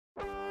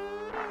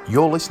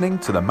You're listening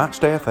to the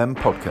Matchday FM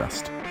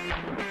podcast.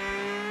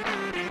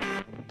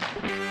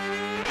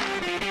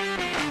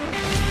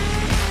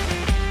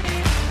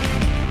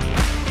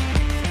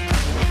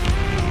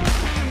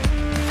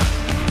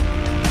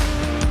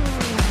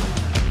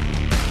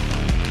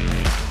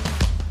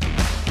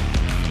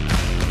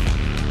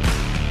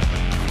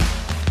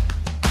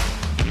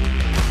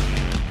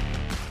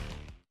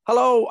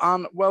 Hello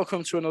and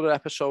welcome to another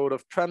episode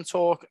of PREM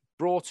Talk,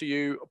 brought to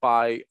you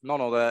by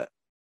none other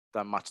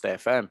than Matchday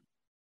FM.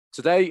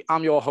 Today,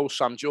 I'm your host,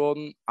 Sam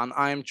Jordan, and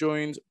I am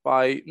joined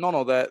by none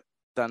other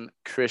than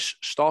Chris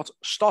Stott.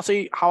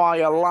 Stotty, how are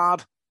you,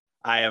 lad?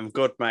 I am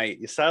good, mate.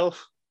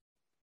 Yourself?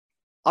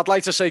 I'd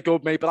like to say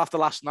good, mate, but after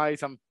last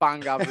night, I'm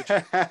bang average.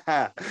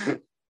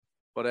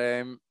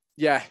 But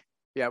yeah,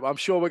 well, I'm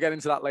sure we'll get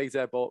into that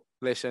later. But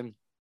listen,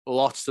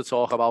 lots to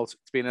talk about.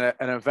 It's been an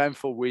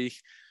eventful week.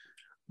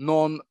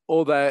 None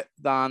other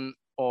than,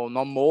 or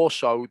none more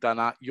so than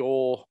at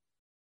your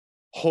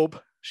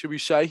hub, should we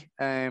say,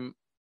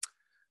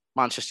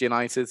 Manchester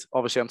United.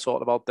 Obviously, I'm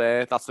talking about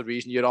there. That's the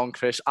reason you're on,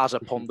 Chris, as a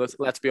pundit.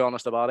 Let's be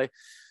honest about it.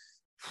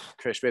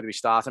 Chris, where do we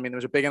start? I mean, there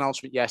was a big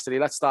announcement yesterday.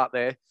 Let's start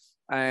there.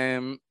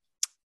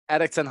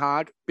 Erik Ten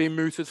Haag, been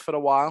mooted for a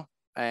while.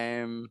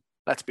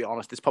 Let's be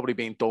honest, it's probably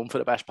been done for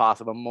the best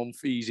part of a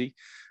month, easy.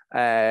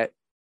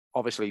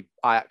 Obviously,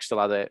 Ajax still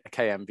had a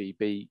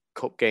KMVB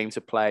Cup game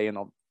to play, and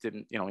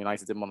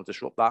United didn't want to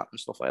disrupt that and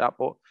stuff like that.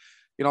 But,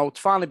 it's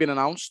finally been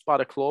announced by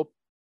the club.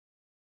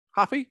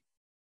 Happy?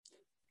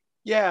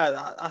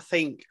 Yeah, I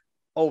think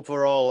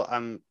overall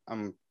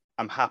I'm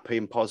happy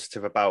and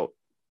positive about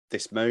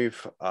this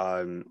move.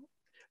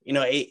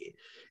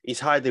 He's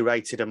highly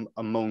rated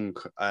among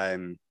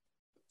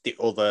the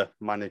other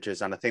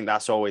managers, and I think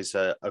that's always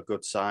a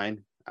good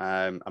sign.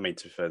 I mean,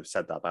 to have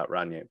said that about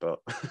Ranier, but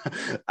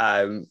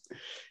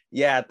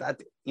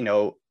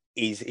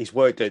he's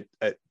worked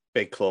at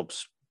big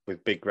clubs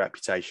with big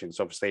reputations.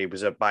 Obviously, he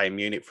was at Bayern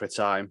Munich for a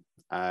time.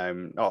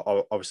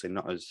 Obviously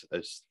not as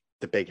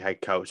the big head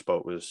coach,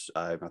 but was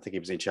I think he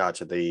was in charge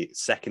of the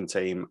second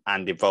team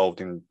and involved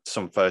in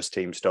some first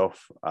team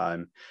stuff.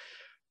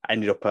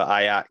 Ended up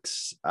at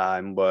Ajax,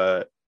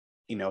 where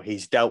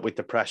he's dealt with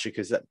the pressure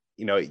because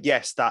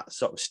yes, that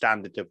sort of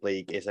standard of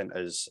league isn't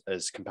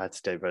as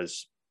competitive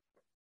as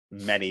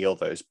many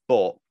others,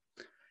 but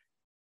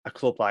a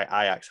club like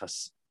Ajax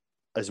has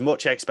as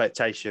much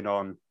expectation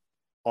on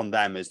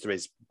them as there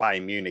is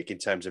Bayern Munich in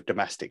terms of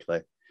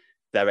domestically.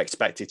 They're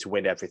expected to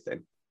win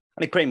everything.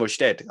 And he pretty much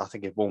did. I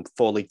think he won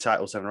 4 league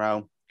titles in a row,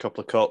 a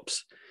couple of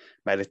cups,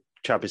 made a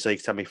Champions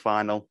League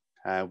semi-final,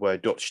 where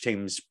Dutch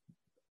teams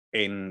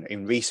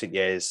in recent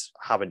years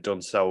haven't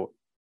done so,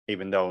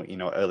 even though,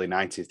 early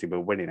 90s they were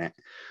winning it.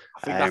 I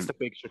think that's the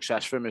big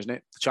success for him, isn't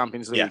it? The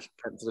Champions League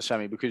went to the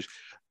semi, because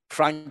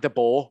Frank de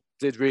Boer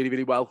did really,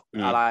 really well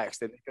at Ajax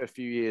for a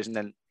few years, and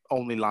then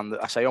only landed,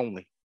 I say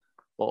only,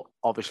 but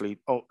obviously,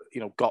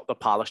 got the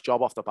Palace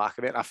job off the back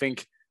of it. And I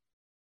think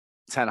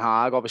Ten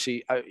Hag,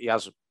 obviously, he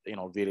has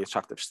really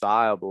attractive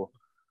style, but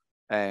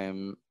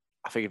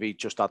I think if he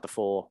just had the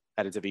 4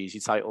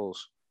 Eredivisie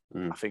titles,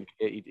 I think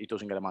he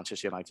doesn't get a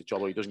Manchester United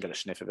job, or he doesn't get a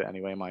sniff of it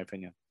anyway, in my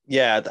opinion.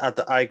 Yeah,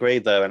 I agree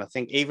there. And I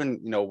think even,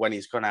 when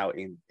he's gone out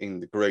in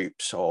the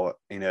groups or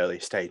in early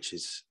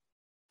stages,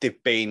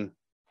 they've been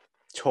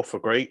tougher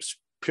groups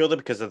purely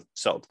because of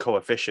sort of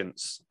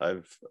coefficients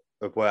of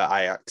where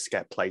Ajax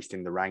get placed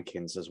in the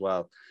rankings as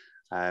well.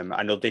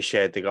 I know this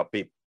year they got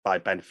beat by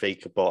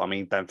Benfica, but I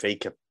mean,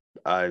 Benfica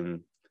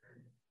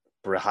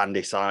were a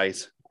handy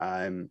size.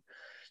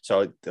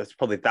 So there's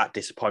probably that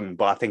disappointment,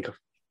 but I think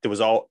that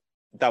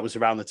was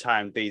around the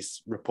time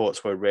these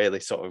reports were really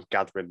sort of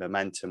gathering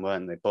momentum,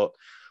 weren't they? But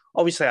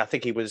obviously, I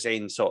think he was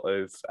in sort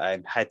of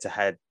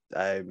head-to-head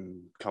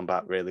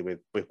combat really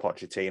with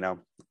Pochettino.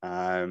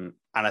 And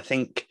I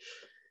think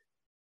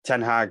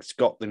Ten Hag's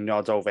got the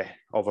nod over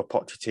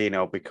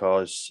Pochettino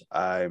because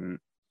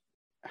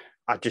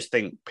I just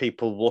think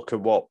people look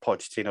at what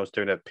Pochettino's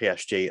doing at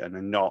PSG and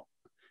are not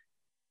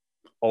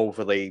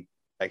overly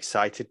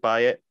excited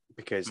by it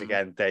because,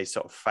 again, they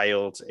sort of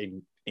failed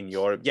in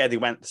Europe. Yeah, they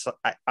went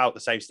out the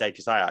same stage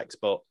as Ajax,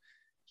 but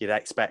you'd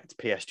expect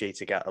PSG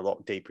to get a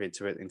lot deeper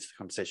into the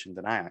competition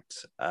than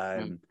Ajax.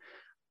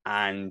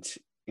 And,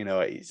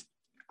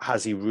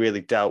 has he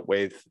really dealt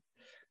with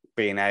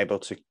being able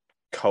to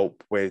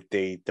cope with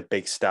the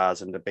big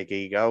stars and the big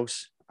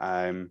egos?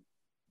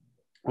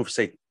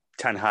 Obviously,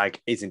 Ten Hag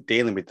isn't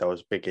dealing with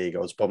those big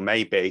egos, but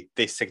maybe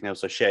this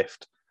signals a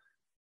shift.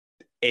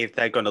 If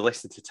they're going to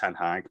listen to Ten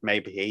Hag,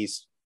 maybe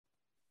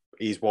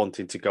he's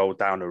wanting to go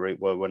down a route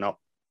where we're not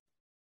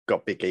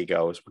got big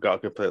egos. We've got a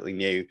completely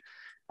new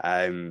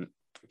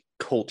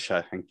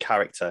culture and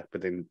character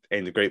in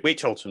the group,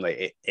 which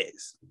ultimately it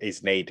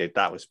is needed.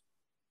 That was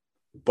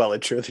well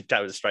and truly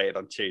demonstrated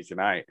on Tuesday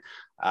night.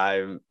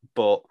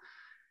 But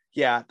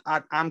yeah,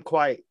 I'm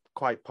quite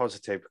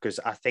positive because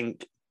I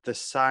think the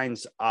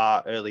signs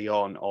are early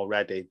on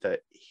already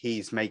that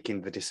he's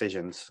making the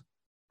decisions.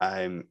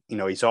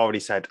 He's already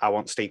said, I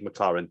want Steve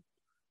McLaren.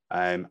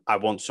 I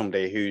want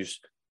somebody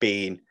who's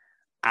been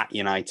at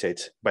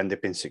United when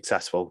they've been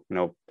successful. You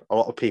know, a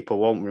lot of people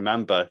won't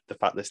remember the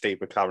fact that Steve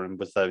McLaren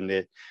was there in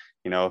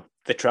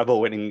the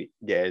treble-winning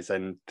years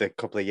and the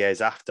couple of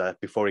years after,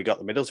 before he got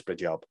the Middlesbrough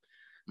job.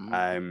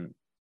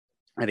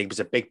 And he was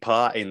a big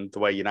part in the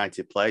way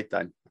United played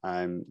then.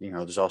 You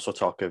know, there's also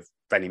talk of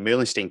Benny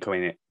Meulenstein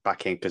coming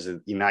back in because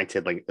of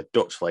United link, the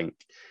Dutch link.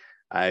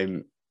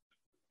 You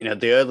know,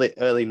 the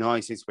early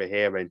noises we're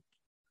hearing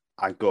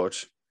are good.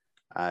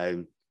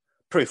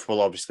 Proof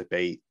will obviously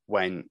be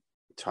when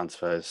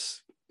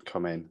transfers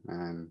come in.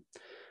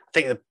 I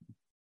think the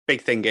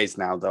big thing is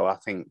now, though, I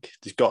think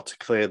there's got to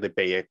clearly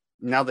be,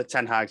 now that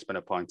Ten Hag's been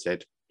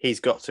appointed, he's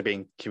got to be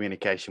in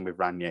communication with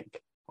Rangnick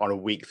on a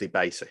weekly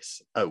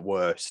basis at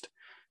worst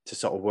to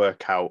sort of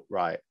work out,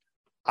 right,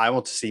 I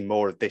want to see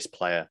more of this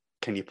player.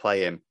 Can you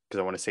play him? Because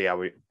I want to see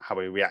how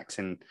he reacts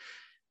in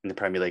the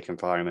Premier League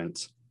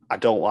environment. I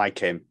don't like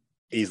him.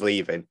 He's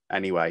leaving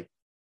anyway.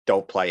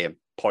 Don't play him.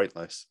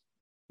 Pointless.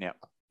 Yeah.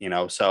 You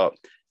know, so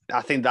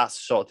I think that's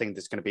the sort of thing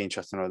that's going to be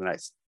interesting over the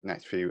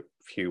next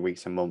few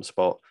weeks and months.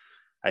 But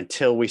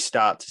until we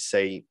start to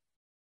see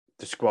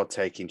the squad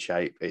taking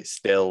shape, it's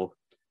still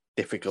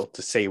difficult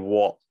to see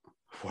what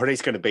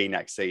it's going to be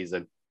next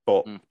season.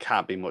 But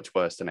can't be much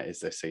worse than it is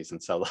this season.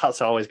 So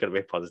that's always going to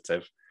be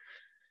positive.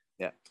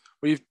 Yeah.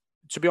 Well,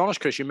 to be honest,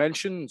 Chris, you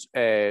mentioned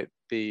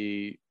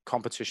the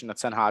competition that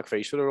Ten Hag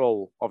faced for the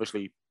role.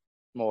 Obviously,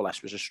 more or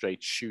less was a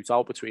straight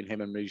shootout between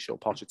him and Mauricio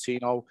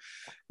Pochettino.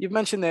 You've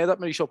mentioned there that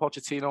Mauricio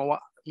Pochettino,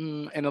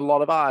 in a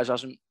lot of eyes,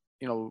 hasn't,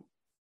 you know,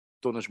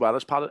 done as well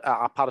as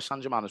Paris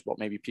Saint-Germain as what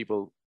maybe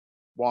people,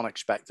 one,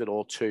 expected,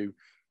 or two,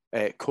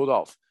 could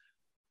have.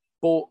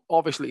 But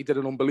obviously, he did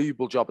an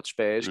unbelievable job at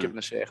Spurs, given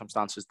the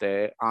circumstances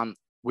there. And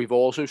we've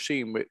also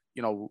seen with,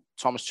 you know,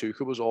 Thomas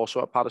Tuchel was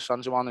also at Paris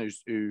Saint-Germain,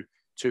 who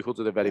Tuchel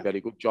did a very,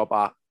 very good job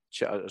at,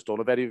 has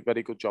done a very,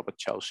 very good job at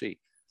Chelsea.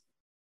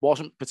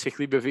 Wasn't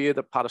particularly revered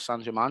at Paris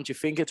Saint-Germain. Do you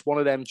think it's one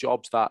of them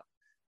jobs that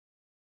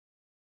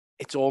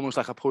it's almost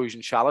like a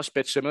poison chalice,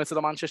 bit similar to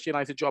the Manchester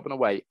United job in a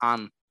way?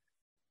 And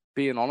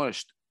being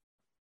honest,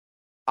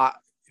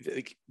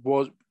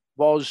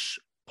 was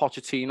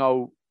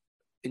Pochettino,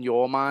 in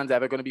your mind,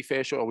 ever going to be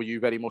first, or were you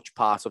very much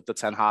part of the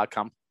Ten Hag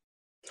camp?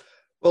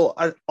 Well,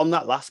 on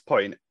that last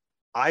point,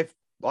 I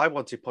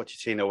wanted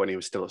Pochettino when he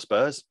was still at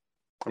Spurs.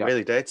 I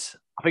really did.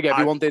 I think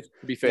everyone did,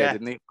 to be fair,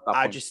 didn't he?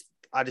 I just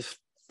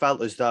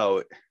felt as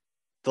though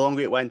the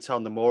longer it went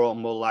on, the more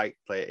and more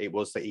likely it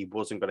was that he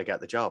wasn't going to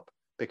get the job.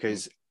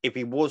 Because if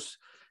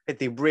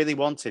they really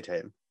wanted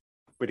him,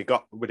 we'd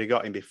have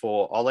got him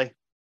before Ollie.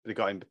 We'd have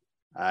got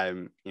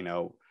him, you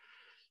know,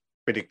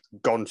 we'd have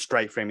gone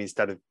straight for him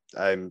instead of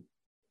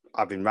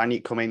having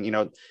Rangnick come in. You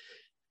know,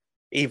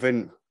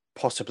 even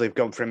possibly have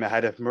gone for him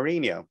ahead of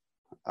Mourinho.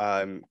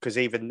 Because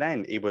even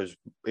then he was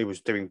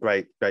doing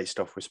great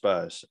stuff with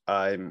Spurs.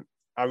 I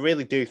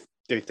really do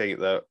think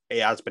that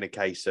it has been a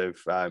case of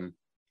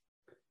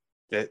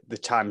the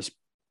time's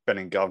been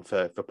and gone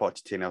for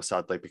Pochettino,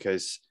 sadly,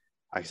 because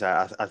like I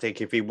said, I think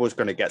if he was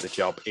going to get the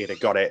job, he'd have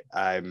got it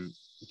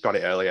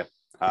earlier,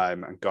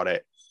 and got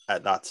it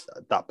at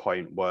that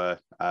point where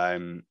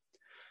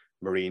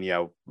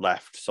Mourinho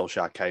left,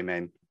 Solskjaer came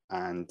in,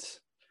 and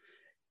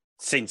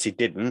since he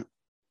didn't,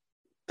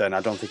 then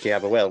I don't think he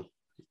ever will.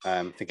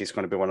 I think it's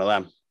going to be one of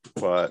them.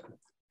 But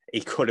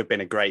he could have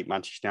been a great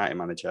Manchester United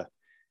manager.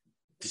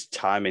 His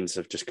timings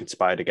have just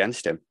conspired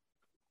against him.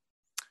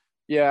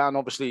 Yeah, and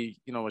obviously,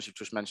 you know, as you've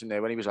just mentioned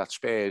there, when he was at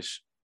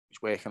Spurs, he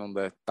was working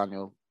under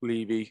Daniel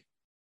Levy,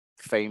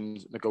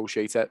 famed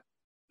negotiator.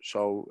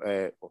 So,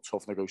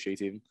 tough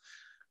negotiating.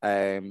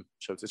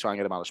 So to try and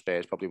get him out of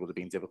Spurs probably would have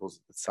been difficult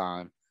at the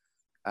time.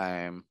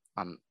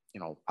 And, you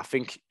know, I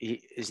think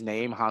his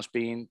name has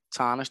been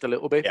tarnished a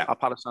little bit at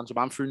Paris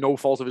Saint-Germain through no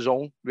fault of his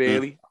own,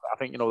 really. I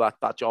think, you know,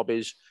 that job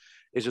is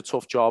a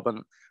tough job,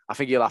 and I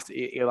think he'll have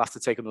to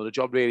take another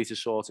job really to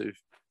sort of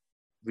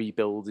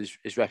rebuild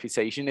his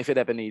reputation if it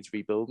ever needs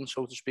rebuilding,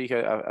 so to speak.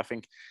 I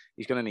think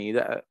he's going to need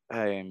it.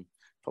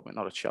 Probably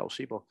not at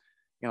Chelsea, but,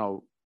 you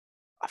know,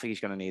 I think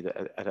he's going to need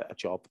a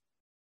job.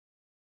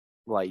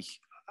 Like,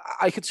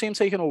 I could see him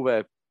taking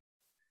over.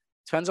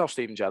 Depends how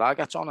Steven Gerrard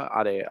gets on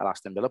at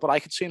Aston Villa, but I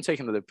could see him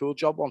taking the Liverpool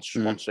job once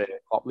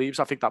Klopp leaves.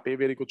 I think that'd be a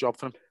really good job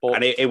for him. But,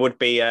 and it would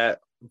be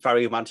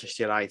very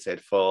Manchester United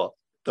for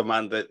the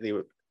man that they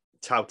were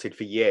touted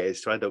for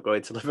years to end up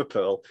going to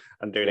Liverpool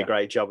and doing a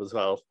great job as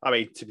well. I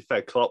mean, to be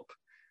fair, Klopp,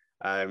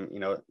 you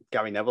know,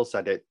 Gary Neville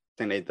said it,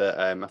 didn't he? That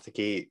I think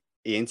he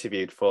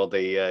interviewed for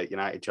the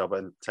United job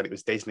and said it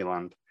was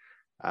Disneyland.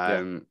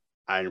 And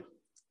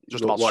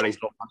just about what he's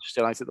got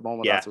Manchester United at the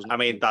moment. Yeah, I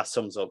mean, that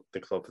sums up the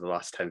club for the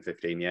last 10,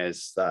 15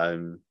 years.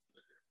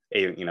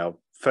 You know,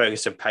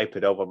 Ferguson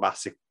papered over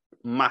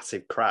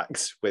massive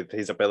cracks with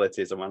his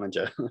ability as a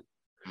manager.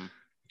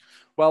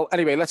 Well,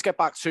 anyway, let's get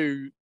back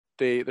to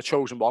the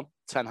chosen one,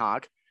 Ten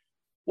Hag.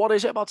 What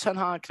is it about Ten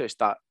Hag, Chris,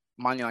 that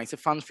Man United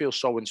fans feel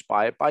so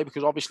inspired by?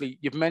 Because obviously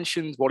you've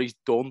mentioned what he's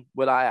done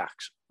with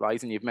Ajax,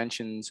 right? And you've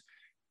mentioned,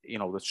 you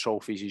know, the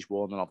trophies he's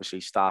won, and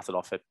obviously started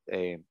off at,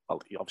 he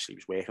obviously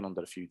was working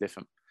under a few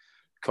different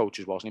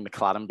coaches, wasn't he?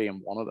 McLaren being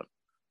one of them.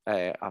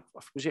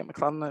 Was he at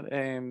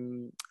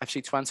McLaren?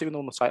 FC20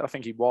 won the title, I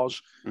think he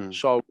was.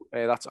 So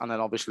that's, and then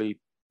obviously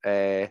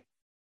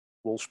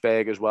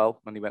Wolfsburg as well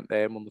when he went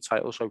there and won the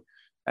title. So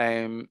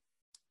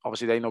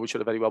obviously they know each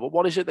other very well. But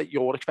what is it that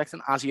you're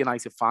expecting as a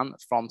United fan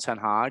from Ten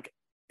Hag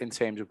in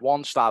terms of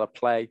one, style of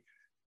play,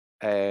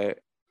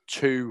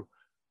 two,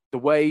 the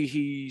way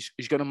he's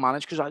going to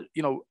manage? Because at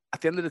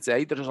the end of the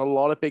day, there's a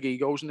lot of big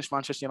egos in this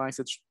Manchester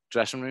United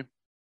dressing room.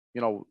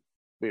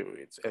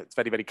 It's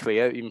very, very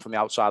clear, even from the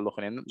outside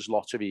looking in, that there's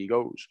lots of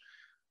egos.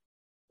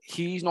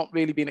 He's not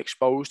really been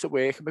exposed to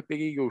working with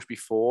big egos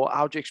before.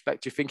 How do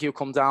you think he'll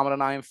come down with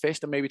an iron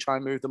fist and maybe try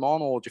and move them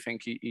on, or do you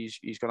think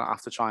he's going to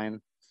have to try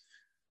and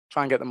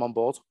get them on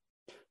board?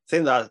 I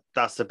think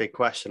that's the big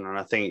question, and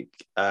I think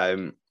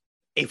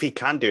if he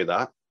can do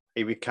that,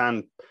 if he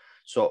can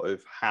sort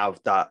of have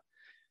that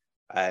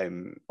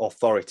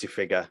authority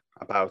figure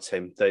about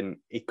him, then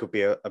he could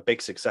be a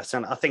big success,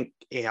 and I think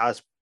he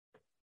has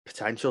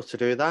potential to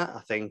do that.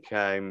 I think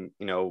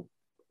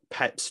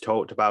Pep's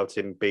talked about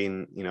him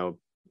being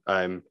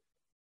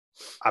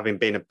having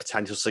been a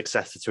potential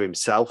successor to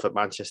himself at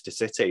Manchester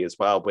City as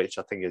well, which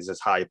I think is as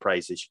high a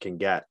praise as you can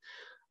get.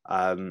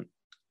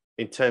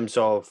 In terms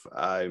of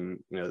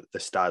the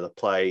style of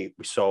play,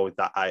 we saw with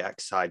that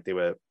Ajax side, they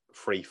were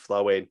free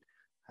flowing,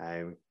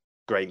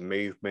 great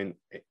movement,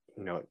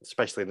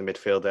 especially in the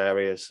midfield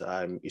areas.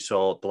 You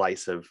saw the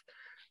likes of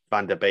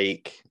Van der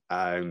Beek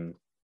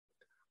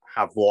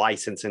have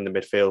license in the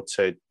midfield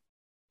to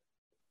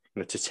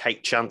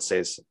take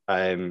chances,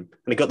 and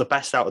he got the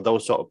best out of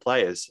those sort of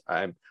players,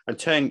 and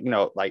turn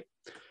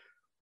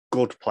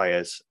good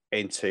players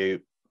into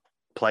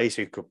players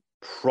who could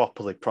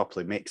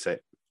properly mix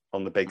it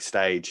on the big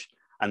stage.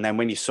 And then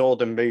when you saw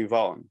them move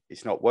on,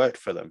 it's not worked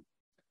for them,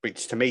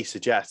 which to me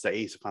suggests that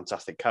he's a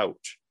fantastic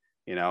coach.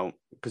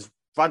 Because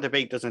Van der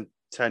Beek doesn't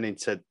turn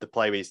into the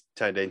player he's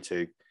turned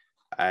into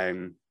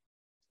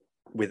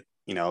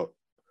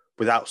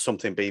without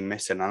something being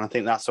missing. And I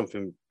think that's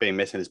something being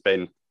missing has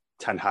been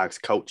Ten Hag's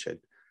coaching.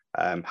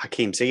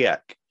 Hakim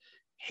Ziyech,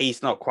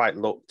 he's not quite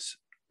looked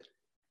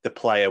the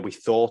player we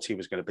thought he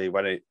was going to be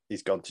when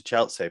he's gone to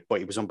Chelsea, but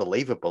he was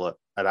unbelievable at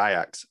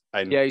Ajax.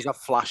 And yeah, he's had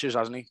flashes,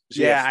 hasn't he?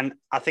 Yeah, and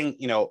I think,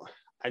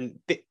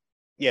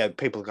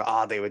 people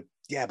go, they were,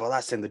 but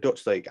that's in the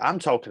Dutch league. I'm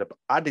talking about,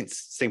 I didn't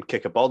see him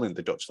kick a ball in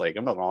the Dutch league,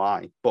 I'm not going to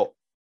lie, but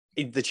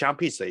in the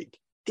Champions League,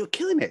 they were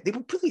killing it. They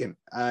were brilliant.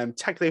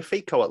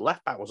 Tagliafico at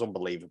left back was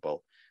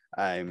unbelievable.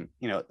 Even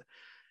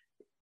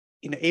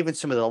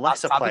some of the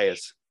lesser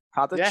players.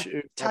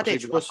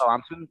 Tadic was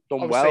Southampton,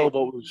 done well,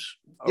 but was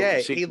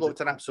he looked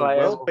an absolute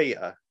world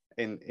beater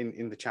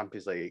in the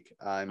Champions League.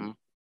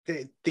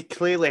 He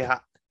clearly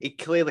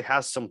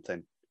has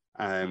something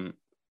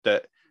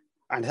that,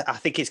 and I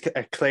think it's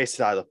a clear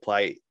style of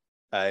play,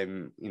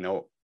 and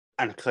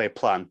a clear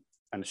plan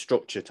and a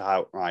structure to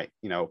how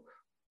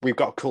we've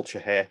got a culture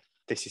here.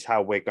 This is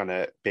how we're going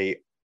to be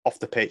off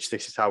the pitch.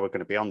 This is how we're going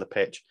to be on the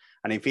pitch.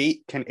 And if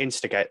he can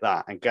instigate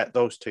that and get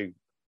those two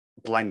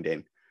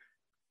blending,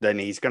 then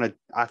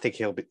I think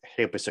he'll be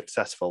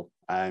successful.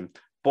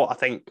 But I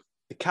think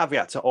the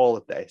caveat to all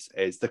of this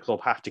is the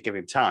club have to give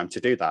him time to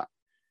do that,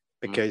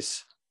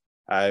 because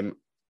when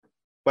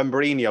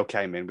Mourinho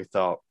came in, we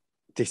thought,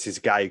 this is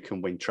a guy who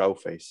can win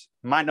trophies.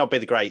 Might not be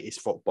the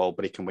greatest football,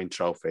 but he can win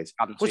trophies.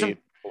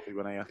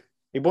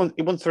 He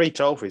won 3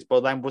 trophies,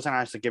 but then wasn't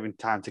actually given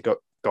time to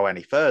go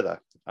any further.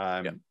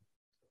 It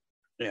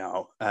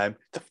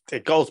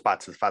goes back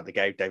to the fact they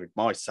gave David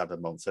Moyes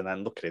 7 months, and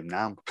then look at him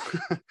now.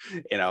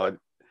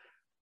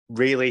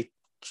 Really,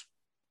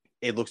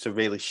 it looks a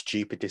really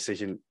stupid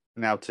decision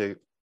now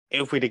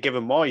if we'd have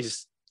given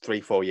Moyes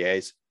 3-4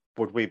 years,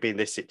 would we be in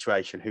this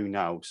situation? Who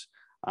knows?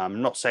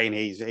 I'm not saying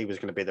he was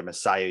going to be the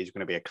Messiah. He's going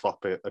to be a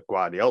Klopp, a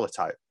Guardiola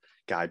type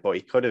guy, but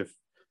he could have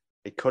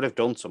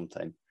done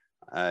something.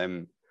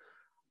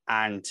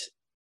 And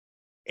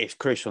it's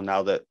crucial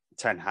now that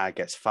Ten Hag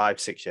gets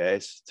 5-6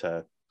 years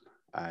to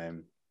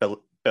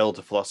build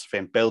a philosophy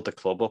and build the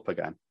club up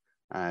again,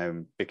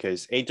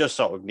 because he does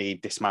sort of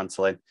need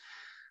dismantling,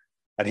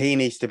 and he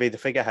needs to be the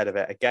figurehead of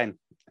it again.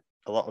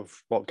 A lot of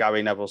what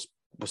Gary Neville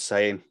was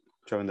saying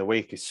during the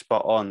week is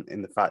spot on,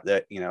 in the fact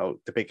that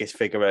the biggest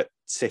figure at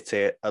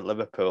City, at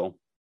Liverpool,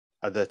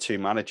 are the two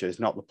managers,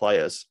 not the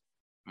players.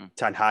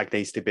 Ten Hag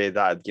needs to be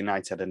that at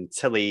United, and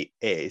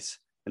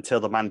until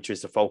the manager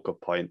is the focal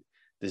point,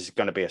 there's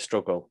going to be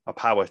a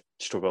power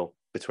struggle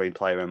between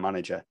player and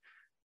manager.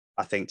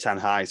 I think Ten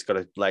Hag's got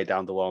to lay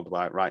down the law and be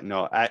like, right,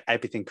 no,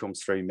 everything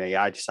comes through me.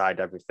 I decide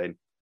everything.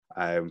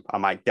 I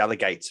might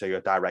delegate to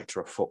a director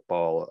of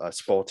football, a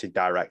sporting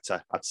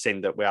director. I'd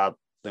seen that we are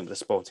linked with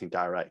a sporting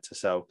director.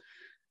 So,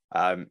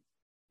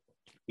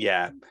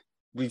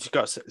 we've just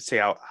got to see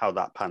how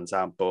that pans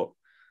out. But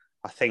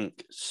I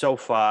think so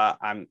far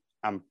I'm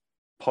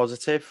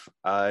positive,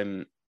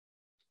 in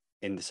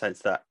the sense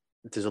that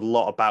there's a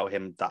lot about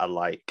him that I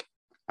like.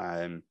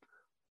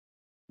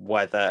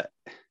 Whether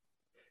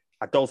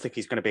I don't think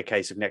he's going to be a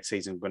case of next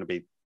season going to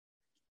be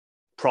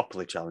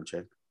properly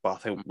challenging, but I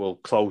think we'll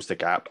close the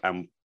gap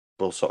and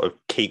will sort of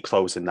keep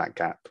closing that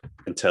gap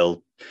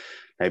until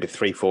maybe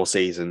 3-4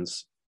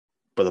 seasons,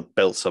 but they've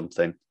built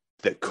something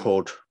that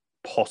could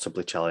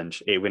possibly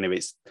challenge, even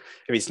if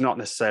it's not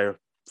necessary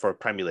for a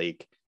Premier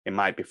League, it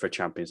might be for a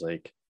Champions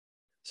League.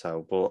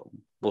 So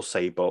we'll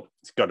see, but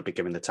it's got to be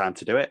given the time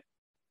to do it.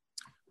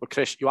 Well,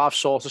 Chris, you have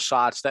sort of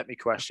sidestepped my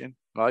question,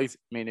 right?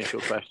 My initial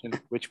question,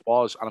 which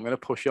was, and I'm going to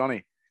push you on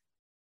it.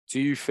 Do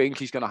you think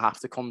he's going to have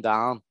to come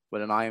down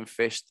with an iron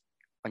fist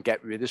and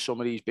get rid of some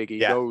of these big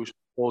egos?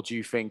 Or do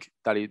you think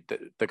that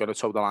they're going to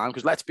toe the line?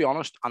 Because let's be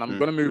honest, and I'm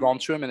going to move on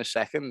to him in a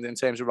second in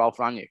terms of Ralf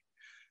Rangnick.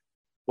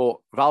 But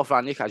Ralf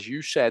Rangnick, as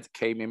you said,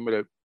 came in with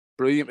a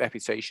brilliant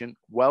reputation,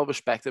 well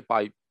respected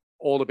by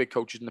all the big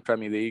coaches in the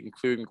Premier League,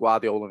 including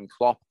Guardiola and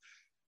Klopp.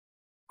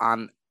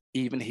 And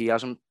even he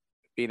hasn't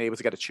been able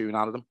to get a tune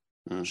out of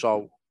them.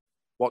 So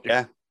what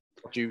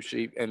do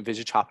you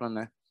envisage happening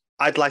there?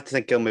 I'd like to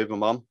think he'll move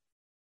them on.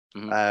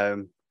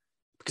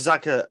 Because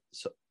like I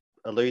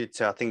alluded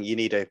to, I think you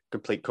need a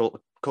complete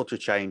culture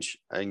change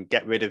and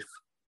get rid of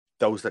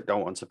those that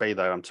don't want to be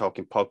there. I'm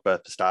talking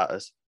Pogba for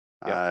starters.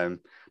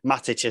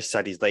 Matic has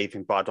said he's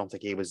leaving, but I don't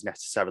think he was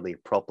necessarily a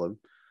problem.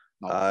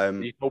 No,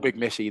 he's no big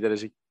miss either,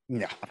 is he?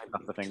 Yeah, I think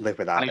that's the thing. Live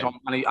with that.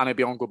 And he'll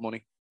be on good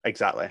money.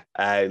 Exactly.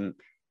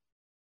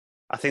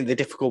 I think the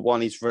difficult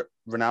one is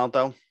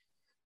Ronaldo.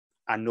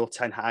 I know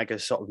Ten Hag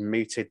has sort of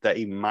mooted that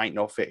he might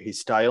not fit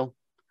his style.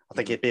 I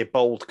think it'd be a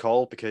bold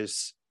call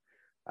because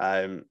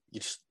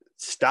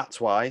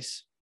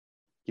stats-wise,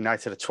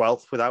 United are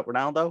 12th without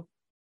Ronaldo.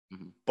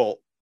 But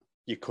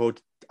you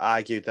could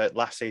argue that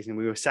last season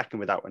we were second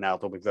without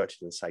Ronaldo with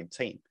virtually the same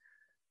team.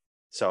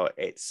 So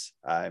it's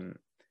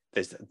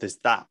there's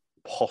that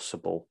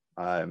possible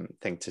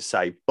thing to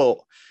say. But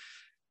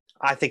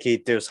I think he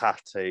does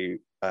have to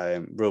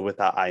rule with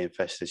that iron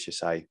fist, as you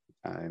say.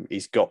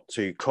 He's got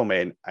to come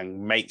in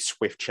and make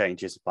swift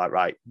changes. Like,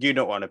 right, you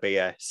don't want to be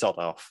a sod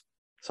off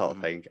sort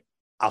of thing.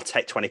 I'll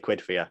take 20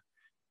 quid for you.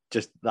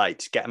 Just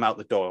get them out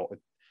the door.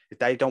 If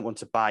they don't want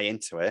to buy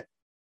into it,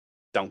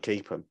 don't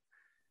keep them.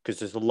 Because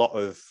there's a lot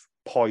of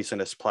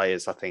poisonous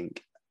players, I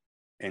think,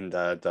 in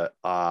there that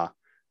are,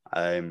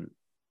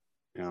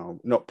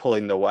 not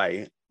pulling the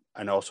weight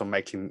and also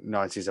making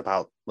noises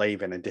about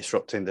leaving and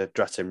disrupting the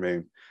dressing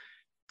room.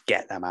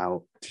 Get them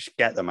out. Just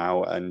get them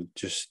out and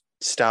just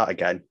start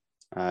again.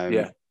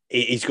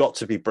 He's got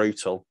to be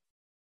brutal.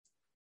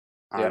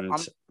 And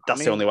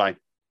that's the only way.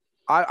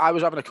 I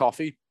was having a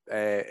coffee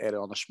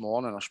earlier on this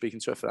morning. I was speaking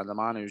to a friend of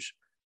mine who's,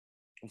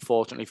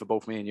 unfortunately for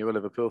both me and you, a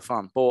Liverpool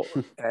fan. But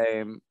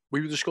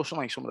we were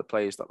discussing some of the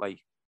players that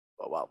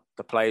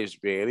the players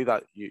really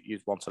that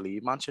you'd want to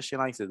leave Manchester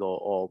United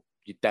or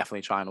you'd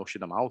definitely try and usher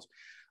them out.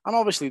 And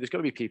obviously there's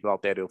going to be people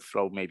out there who'll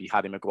throw maybe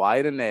Harry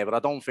Maguire in there, but I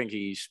don't think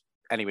he's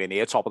anywhere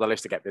near top of the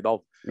list to get rid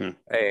of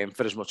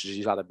for as much as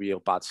he's had a real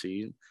bad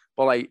season.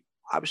 But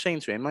I was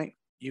saying to him,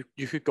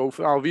 you could go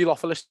for, I'll reel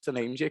off a list of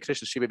names here,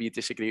 Chris, and see maybe you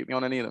disagree with me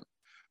on any of them.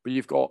 But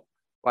you've got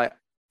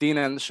Dean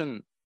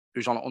Henderson,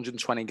 who's on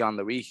 120 grand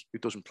a week, who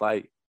doesn't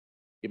play.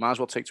 You might as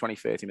well take 20,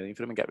 30 million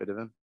for him and get rid of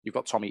him. You've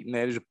got Tom Eaton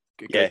there, who's a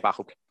great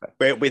backup.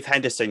 With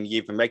Henderson,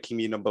 you either make him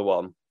your number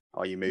one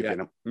or you move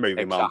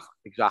him on.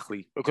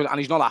 Exactly. And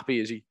he's not happy,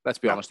 is he? Let's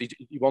be honest.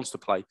 He wants to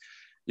play.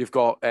 You've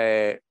got,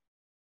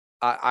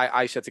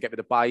 I said to get rid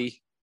of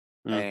Bailly.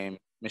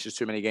 Misses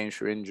too many games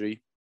for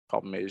injury.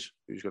 Problem is,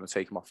 who's going to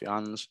take him off your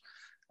hands?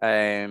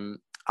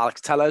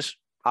 Alex Telles,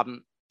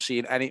 haven't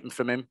seen anything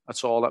from him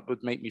at all that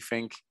would make me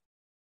think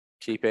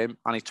keep him,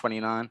 and he's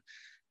 29.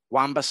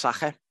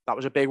 Wan-Bissaka, that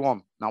was a big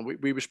one. Now,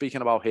 we were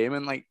speaking about him,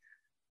 and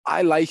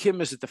I like him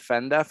as a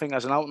defender. I think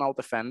as an out-and-out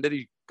defender,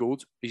 he's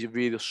good. He's a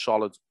really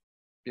solid,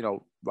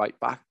 right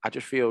back. I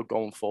just feel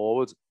going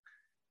forward,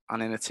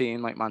 and in a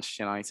team like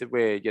Manchester United,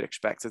 where you're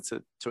expected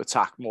to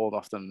attack more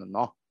often than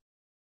not,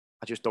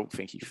 I just don't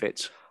think he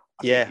fits.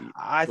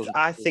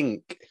 I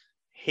think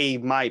he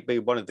might be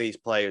one of these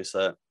players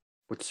that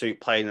would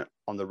suit playing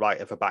on the right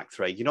of a back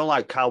three.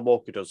 Like Kyle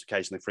Walker does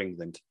occasionally for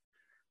England,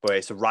 where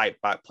it's a right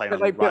back playing on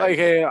the right.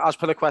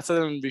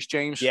 Azpilicueta and Reece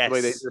James. Yes, the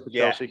way they do for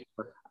Chelsea.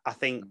 I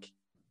think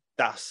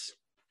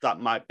that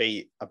might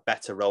be a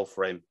better role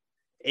for him.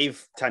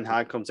 If Ten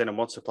Hag comes in and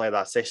wants to play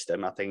that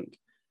system, I think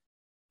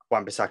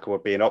Wan-Bissaka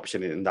would be an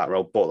option in that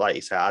role. But like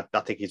you said, I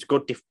think he's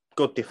a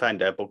good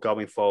defender, but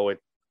going forward,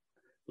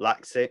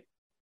 lacks it.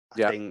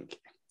 I think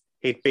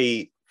he'd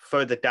be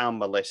further down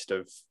my list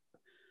of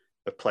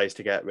players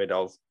to get rid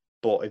of.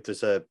 But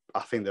if I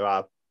think there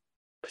are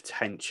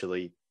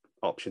potentially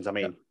options. I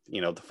mean,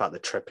 the fact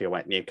that Trippier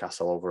went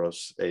Newcastle over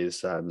us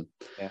is...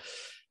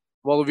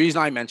 Well, the reason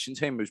I mentioned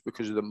him was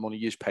because of the money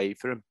he's paid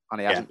for him, and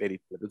he hasn't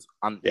really delivered,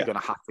 and you're going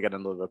to have to get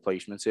another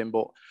replacement in.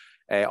 But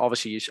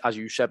obviously, as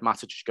you said,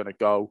 Matic is going to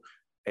go.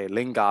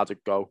 Lingard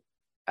would go.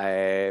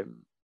 I'd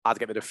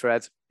get rid of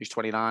Fred. He's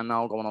 29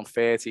 now, going on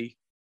 30.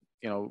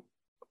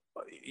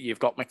 You've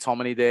got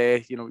McTominay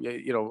there.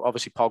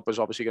 Obviously Pogba's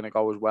obviously going to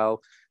go as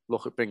well.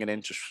 Look at bringing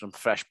in just some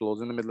fresh blood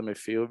in the middle of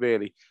midfield,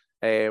 really.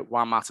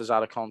 Juan Mata's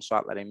out of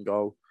contract, let him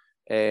go.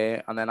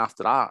 And then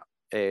after that,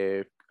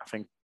 I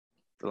think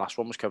the last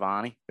one was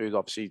Cavani, who's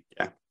obviously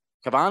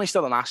Cavani's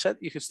still an asset.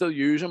 You can still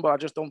use him, but I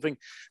just don't think,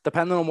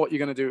 depending on what you're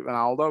going to do with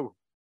Ronaldo,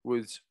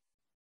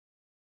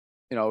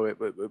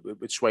 it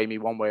would sway me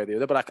one way or the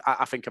other. But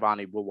I think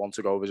Cavani will want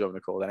to go of his own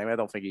accord anyway. I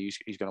don't think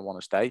he's going to want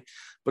to stay.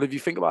 But if you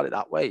think about it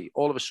that way,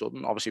 all of a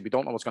sudden, obviously, we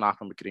don't know what's going to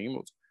happen with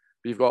Greenwood.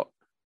 But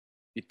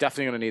you're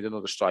definitely going to need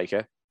another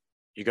striker.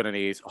 You're going to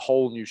need a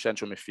whole new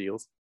central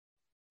midfield,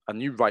 a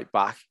new right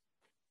back.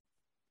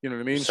 You know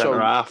what I mean? Centre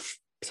half,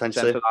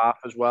 potentially. Centre half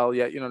as well,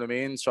 yeah. You know what I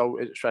mean? So,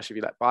 especially if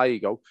you let Bailly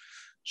go.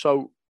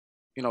 So,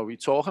 you're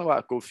talking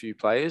about a good few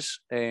players.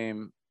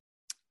 There's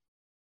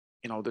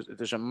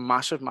a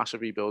massive,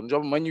 massive rebuilding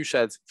job. And when you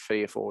said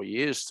 3 or 4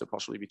 years to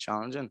possibly be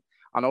challenging,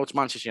 I know it's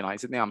Manchester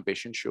United and the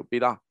ambition should be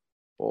that,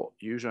 but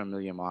you're a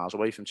million miles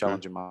away from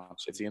challenging Man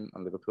City and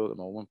Liverpool at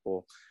the moment.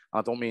 But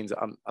I don't mean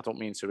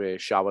to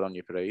shower on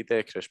your parade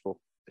there, Chris, but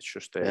it's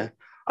just... I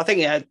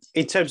think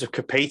in terms of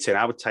competing,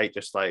 I would take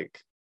just like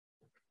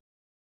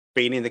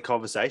being in the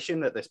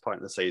conversation at this point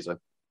in the season.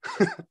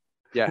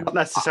 Yeah. Not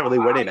necessarily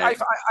winning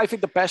it. I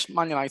think the best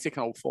Man United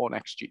can hope for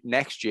next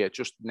year,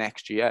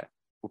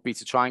 would be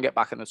to try and get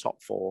back in the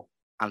top 4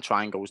 and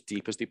try and go as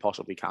deep as they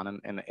possibly can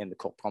in the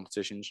cup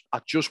competitions. I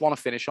just want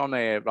to finish on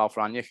Ralf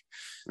Rangnick.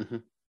 Mm-hmm.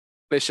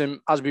 Listen,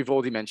 as we've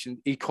already mentioned,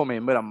 he come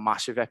in with a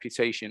massive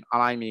reputation,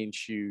 and I mean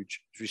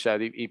huge. As we said,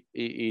 he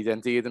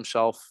endeared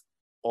himself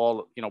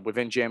all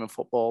within German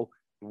football,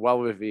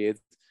 well revered,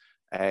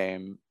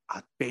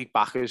 had big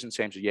backers in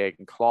terms of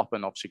Jurgen Klopp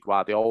and obviously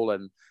Guardiola,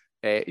 and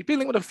he's been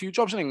linked with a few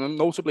jobs in England,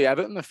 notably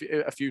Everton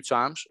a few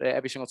times.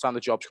 Every single time the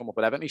jobs come up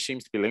at Everton, he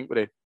seems to be linked with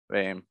it.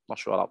 Not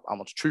sure how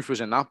much truth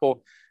was in that, but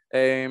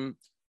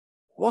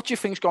what do you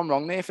think's gone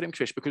wrong there for him,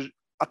 Chris? Because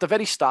at the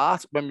very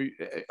start, when we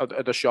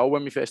at the show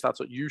when we first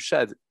started, you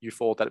said you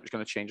thought that it was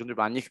going to change under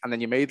Rangnick, and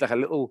then you made like a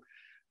little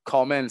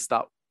comment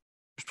that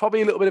was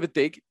probably a little bit of a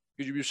dig,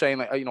 because you were saying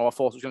like, I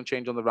thought it was going to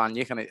change under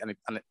Rangnick, and it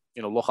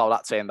look how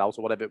that turned out,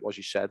 or whatever it was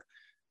you said.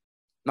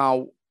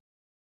 Now,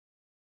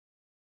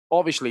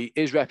 obviously,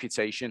 his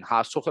reputation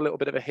has took a little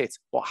bit of a hit,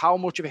 but how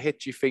much of a hit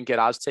do you think it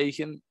has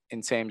taken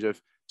in terms of,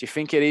 do you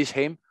think it is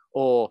him,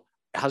 or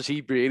has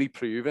he really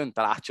proven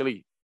that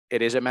actually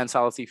it is a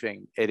mentality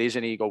thing, it is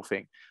an ego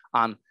thing,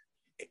 and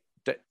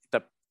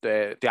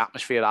the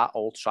atmosphere at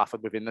Old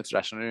Trafford within the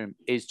dressing room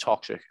is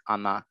toxic,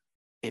 and that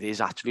it is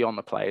actually on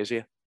the players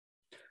here?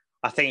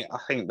 I think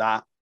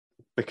that,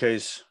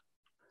 because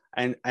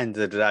end of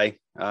the day,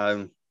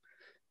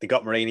 they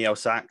got Mourinho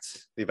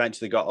sacked, they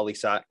eventually got Oli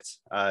sacked.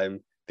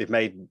 They've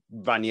made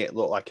Rangnick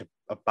look like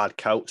a bad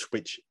coach,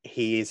 which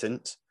he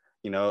isn't.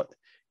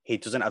 He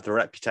doesn't have the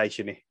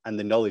reputation and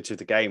the knowledge of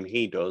the game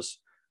he does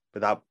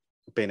without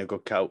being a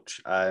good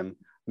coach.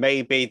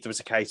 Maybe there was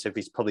a case of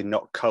he's probably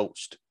not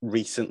coached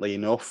recently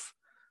enough,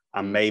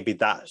 and maybe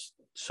that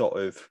sort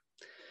of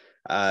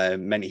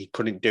meant he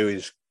couldn't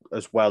do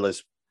as well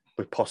as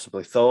we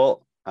possibly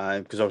thought,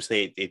 because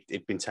obviously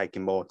it'd been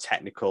taking more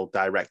technical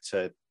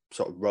director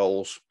sort of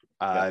roles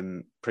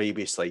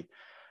previously.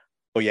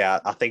 But yeah,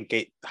 I think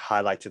it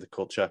highlighted the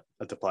culture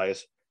of the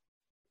players,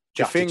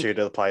 the attitude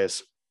of the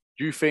players.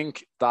 Do you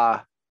think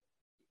that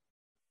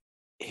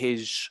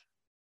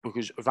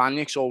because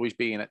Rangnick's always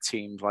been at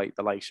teams like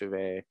the likes of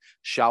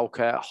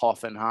Schalke,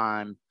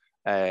 Hoffenheim,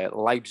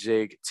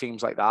 Leipzig,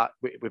 teams like that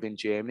within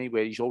Germany,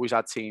 where he's always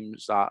had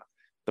teams that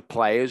the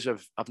players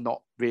have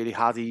not really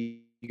had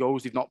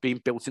egos, they've not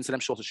been built into them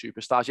sort of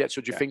superstars yet.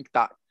 So do you think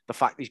that the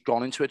fact he's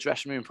gone into a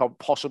dressing room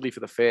possibly for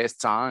the first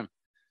time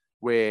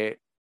where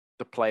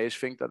the players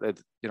think that the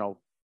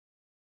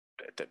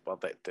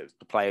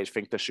players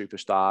think they're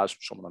superstars,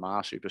 some of them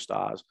are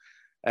superstars,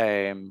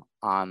 and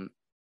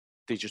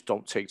they just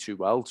don't take too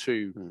well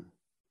to,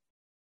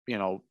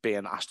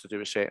 being asked to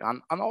do a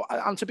certain...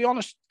 And to be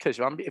honest, Chris,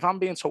 if I'm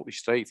being totally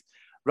straight,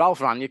 Ralf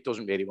Rangnick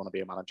doesn't really want to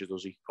be a manager,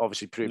 does he?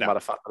 Obviously proven by the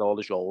fact that all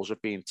his roles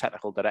have been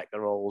technical director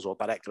roles or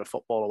director of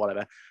football or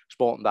whatever,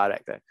 sporting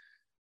director.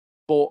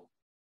 But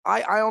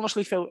I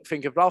honestly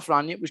think if Ralf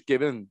Rangnick was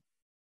given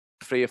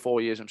 3 or 4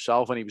 years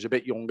himself when he was a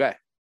bit younger,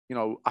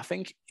 I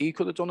think he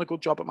could have done a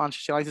good job at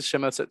Manchester United,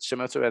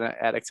 similar to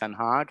Erik Ten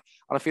Haag.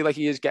 And I feel like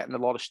he is getting a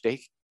lot of stick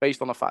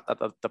based on the fact that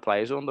the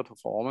players are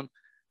underperforming.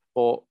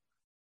 But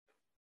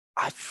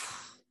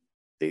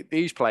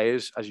these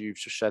players, as you've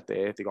just said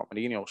there, they got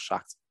Mourinho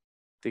sacked,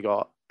 they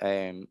got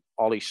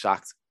Oli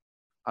sacked,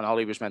 and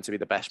Oli was meant to be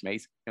the best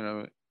mate.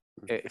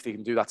 If they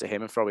can do that to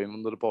him and throw him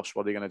under the bus,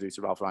 what are they going to do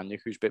to Ralf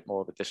Rangnick, who's a bit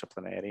more of a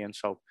disciplinarian?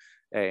 So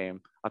I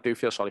do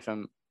feel sorry for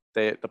him.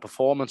 The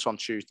performance on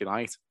Tuesday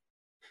night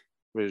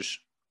was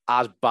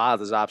as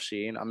bad as I've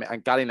seen. I mean,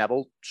 and Gary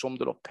Neville summed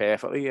it up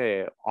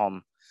perfectly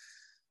on...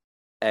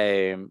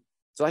 did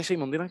I say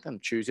Monday night then?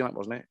 Tuesday night,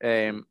 wasn't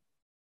it?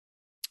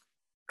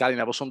 Gary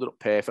Neville summed it up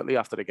perfectly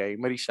after the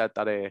game, where he said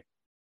that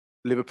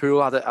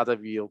Liverpool had a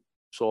real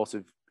sort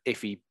of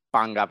iffy,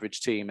 bang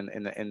average team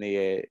in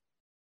the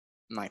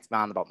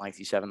around about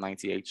 97,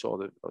 98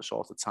 sort of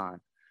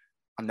time.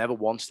 And never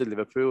once did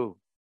Liverpool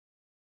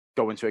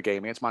go into a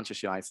game against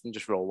Manchester United and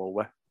just roll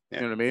over.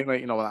 Yeah. You know what I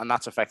mean? Like, and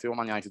that's effectively what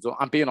Man United do.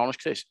 And being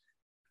honest, Chris,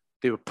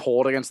 they were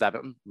poor against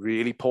Everton,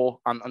 really poor.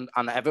 And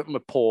Everton were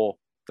poor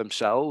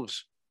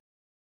themselves,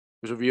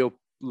 it was a real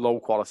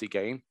low-quality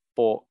game.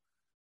 But,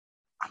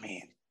 I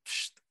mean,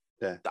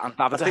 and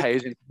David De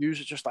Gea's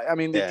interviews are just like, I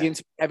mean,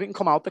 everything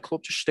come out the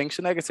club just stinks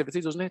of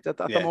negativity, doesn't it, at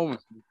the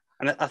moment?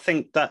 And I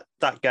think that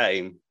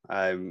game,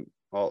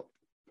 well,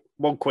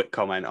 one quick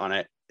comment on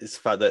it is the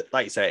fact that,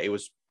 like you say, it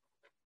was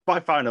by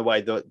far and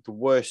away the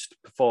worst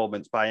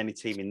performance by any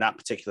team in that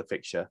particular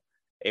fixture.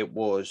 It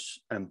was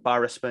an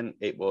embarrassment.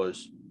 It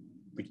was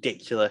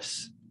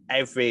ridiculous.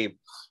 Every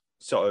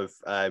sort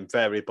of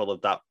variable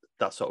of that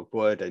sort of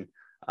wording.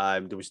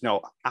 There was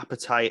no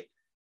appetite.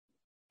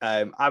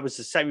 I was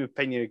the same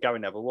opinion of Gary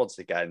Neville once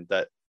again,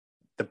 that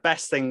the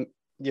best thing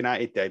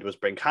United did was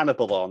bring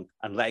Hannibal on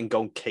and let him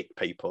go and kick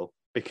people,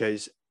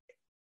 because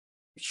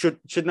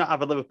should not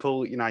have a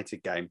Liverpool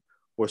United game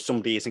where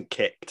somebody isn't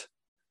kicked.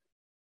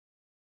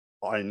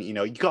 And, you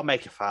got to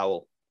make a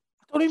foul.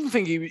 I don't even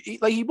think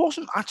he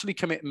wasn't actually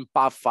committing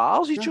bad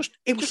fouls. He just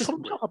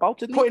talk about,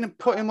 didn't he?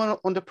 Put him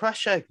under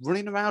pressure,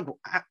 running around.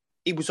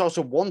 He was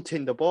also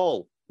wanting the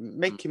ball,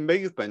 making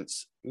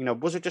movements.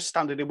 Wasn't just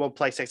standing in one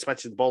place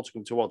expecting the ball to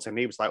come towards him.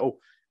 He was like, oh,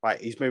 right,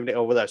 he's moving it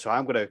over there, so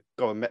I'm going to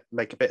go and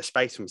make a bit of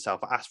space for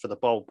himself, ask for the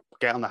ball,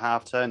 get on the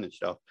half turn and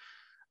stuff.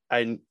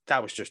 And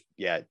that was just,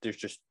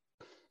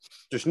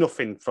 there's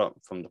nothing from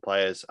the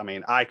players. I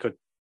mean, I could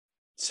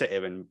sit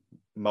here and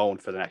moan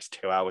for the next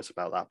 2 hours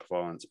about that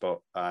performance, but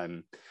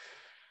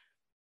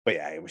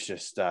yeah, it was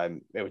just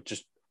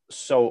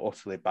so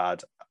utterly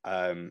bad.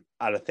 And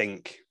I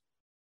think,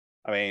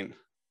 I mean,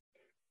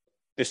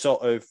 the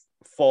sort of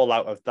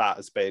fallout of that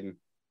has been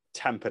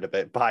tempered a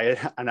bit by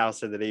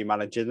announcing the new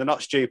manager. They're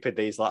not stupid,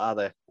 these lot, are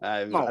they?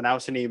 No.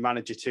 Announcing a new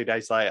manager 2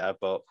 days later,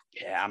 but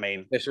yeah, I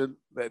mean, can't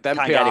get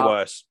any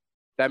worse.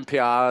 Them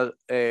PR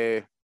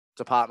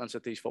departments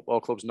at these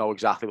football clubs know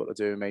exactly what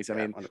they're doing, mate. I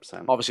mean,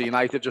 100%. Obviously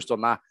United have just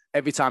done that.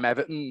 Every time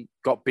Everton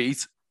got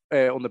beat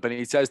under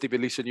Benitez, they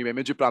release a new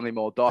image of Bradley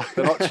Murdoch.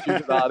 They're not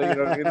stupid, are they?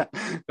 What I mean?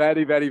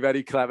 Very, very,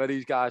 very clever,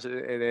 these guys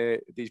in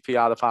these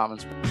PR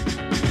departments.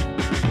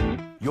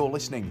 You're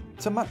listening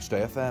to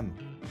Matchday FM.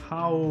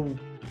 How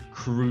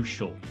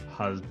crucial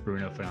has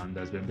Bruno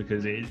Fernandes been?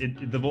 Because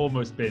they've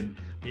almost been,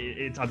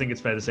 I think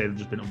it's fair to say they've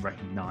just been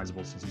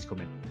unrecognisable since he's come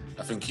in.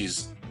 I think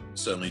he's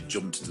certainly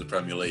jumped into the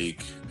Premier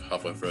League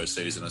halfway through a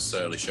season, has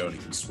certainly shown he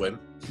can swim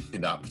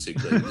in that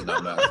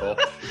metaphor,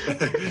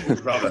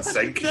 rather than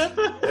sink. Yeah,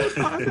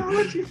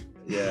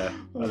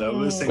 I know.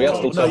 We are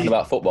still talking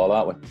about football,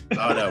 aren't we?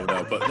 I know,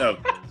 but no.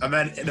 I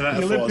meant in the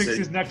metaphor. The Olympics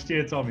is next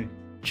year, Tommy.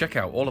 Check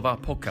out all of our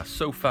podcasts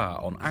so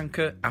far on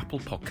Anchor, Apple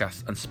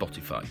Podcasts and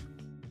Spotify.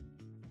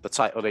 The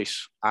title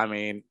race, I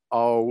mean,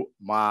 oh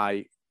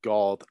my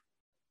God.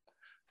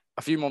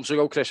 A few months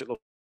ago, Chris, it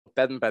looked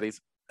dead and buried.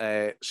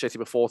 City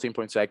were 14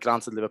 points ahead.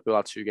 Granted, Liverpool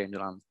had 2 games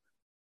in hand.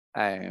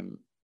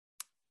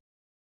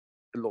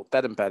 It looked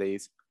dead and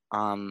buried.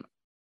 And,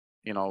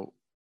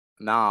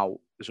 now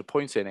there's a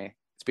point in it.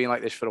 It's been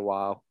like this for a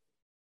while.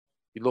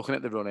 You're looking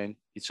at the running.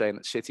 You're saying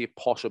that City have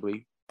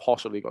possibly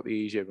got the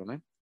easier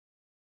running.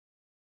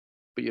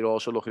 But you're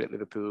also looking at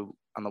Liverpool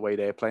and the way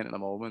they're playing at the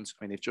moment. I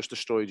mean, they've just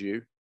destroyed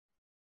you.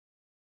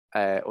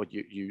 Or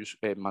use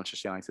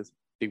Manchester United.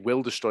 They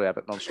will destroy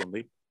Everton on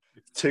Sunday.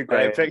 2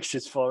 great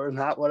fixtures for him,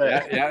 that, wasn't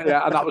it?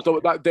 Yeah. And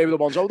they were the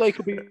ones, they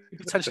could be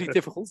potentially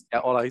difficult. Yeah,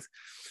 all right.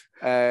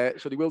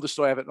 So they will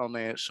destroy Everton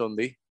on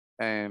Sunday.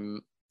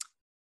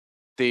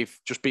 They've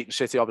just beaten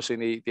City, obviously,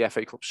 in the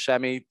FA Cup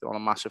semi. They're on a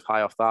massive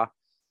high off that.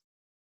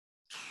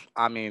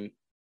 I mean,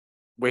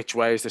 which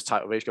way is this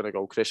title race going to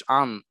go, Chris?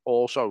 And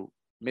also,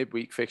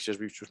 midweek fixtures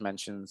we've just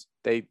mentioned,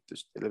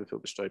 Liverpool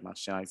destroyed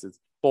Manchester United.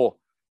 But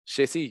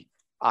City,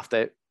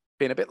 after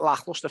being a bit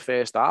lacklustre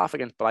first half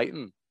against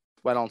Brighton,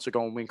 went on to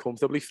go and win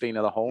comfortably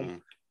 3-0 at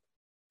home.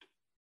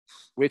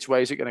 Which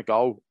way is it going to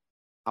go?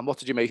 And what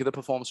did you make of the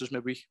performances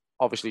midweek?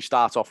 Obviously,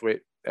 start off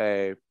with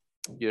your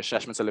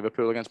assessment of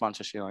Liverpool against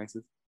Manchester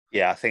United.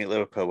 Yeah, I think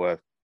Liverpool were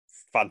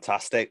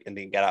fantastic and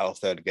didn't get out of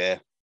third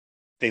gear.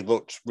 They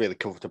looked really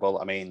comfortable.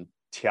 I mean,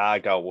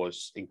 Thiago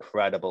was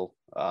incredible.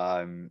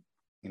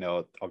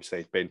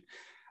 Obviously,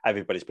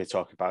 everybody's been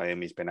talking about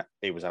him.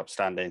 He was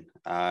outstanding.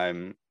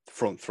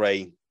 Front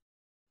three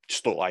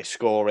just look like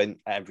scoring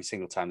every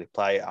single time they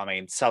play. I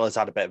mean, Salah's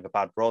had a bit of a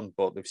bad run,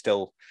 but they've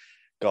still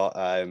got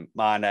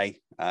Mane,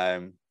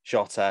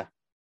 Jota,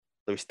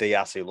 Luis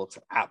Diaz, who looks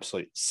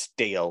absolute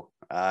steel.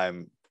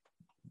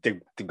 They've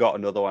got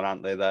another one,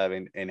 aren't they, there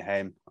in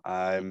him.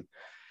 I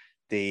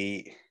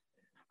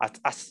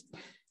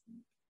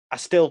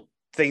still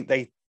think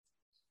they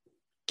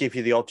give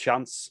you the odd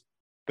chance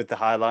with the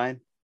high line.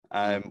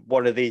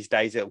 One of these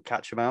days it'll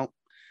catch them out.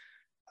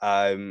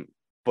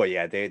 But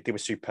yeah, they were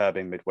superb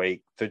in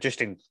midweek. They're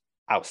just in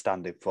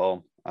outstanding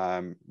form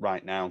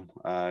right now.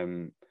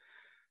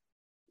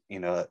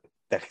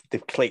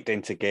 They've clicked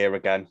into gear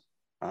again.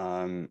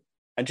 And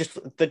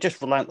they're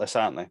just relentless,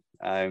 aren't they?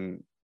 They're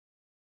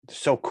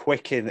so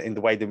quick in the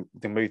way they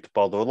move the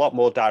ball. They're a lot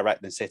more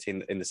direct than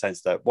City in the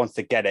sense that once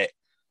they get it,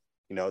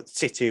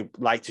 City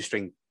like to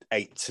string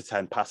 8 to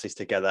 10 passes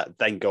together,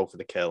 then go for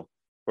the kill.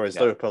 Whereas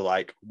Liverpool,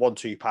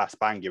 1-2 pass,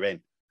 bang, you're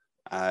in.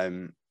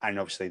 And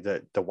obviously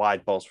the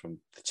wide balls from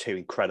the two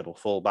incredible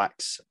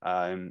fullbacks.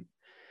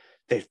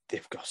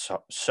 They've got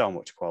so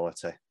much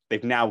quality.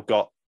 They've now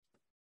got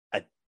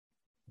a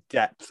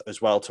depth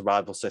as well to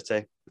rival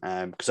City.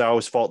 Because I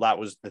always thought that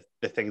was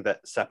the thing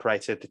that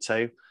separated the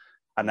two.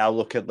 I now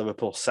look at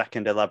Liverpool's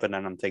second 11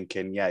 and I'm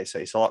thinking, yeah,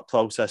 it's a lot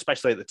closer,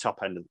 especially at the top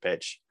end of the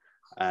pitch.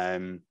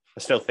 I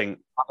still think...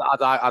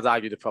 I'd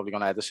argue they're probably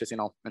going to head the City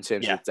now in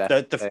terms of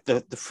depth.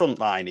 The front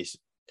line is...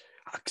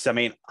 Because, I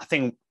mean, I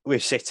think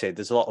with City,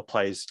 there's a lot of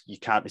players you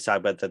can't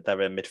decide whether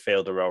they're a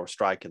midfielder or a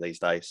striker these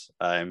days.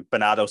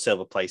 Bernardo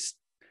Silva plays,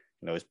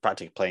 was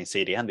practically playing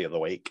CDM the other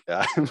week.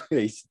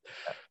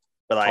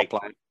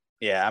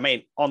 Yeah, I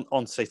mean,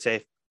 on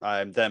City,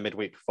 their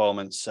midweek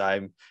performance,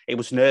 it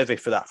was nervy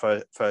for that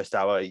first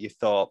hour. You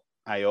thought,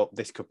 hey,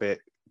 this could be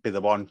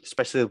the one,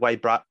 especially the way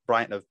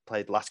Brighton have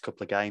played the last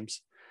couple of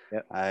games.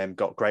 Yep.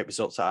 Got great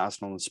results at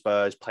Arsenal and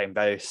Spurs, playing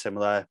very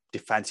similar,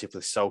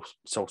 defensively so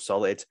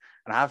solid.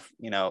 And I've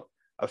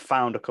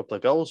found a couple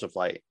of goals of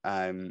late.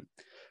 But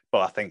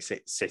I think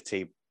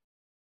City,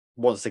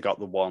 once they got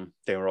the one,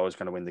 they were always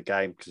going to win the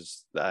game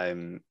because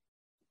Brighton...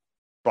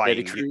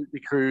 they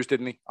cruised,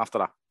 didn't he, after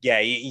that? Yeah,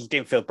 you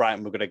didn't feel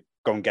Brighton were going to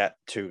go and get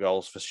 2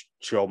 goals for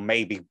sure.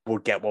 Maybe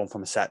would get one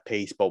from a set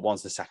piece, but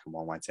once the second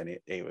one went in,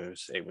 it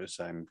was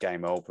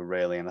game over,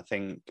 really. And I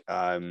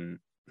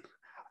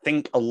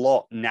think a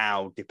lot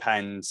now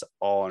depends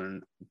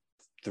on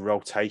the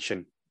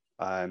rotation.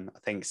 I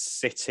think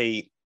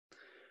City,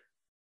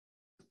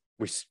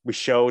 we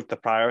showed the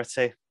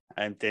priority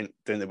and didn't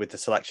with the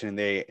selection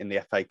in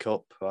the FA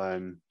Cup,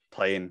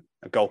 playing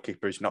a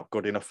goalkeeper who's not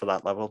good enough for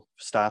that level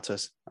for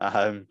starters.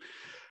 Them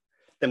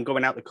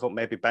going out the cup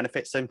maybe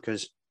benefits them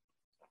because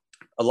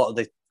a lot of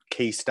the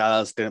key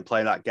stars didn't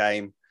play that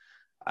game,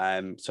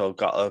 so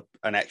got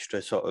an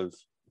extra sort of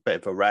bit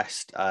of a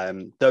rest.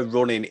 Their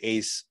running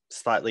is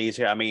slightly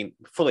easier. I mean,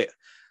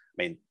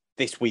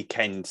 this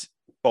weekend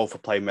both are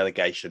playing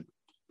relegation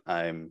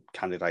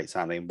candidates,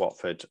 aren't they, in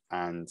Watford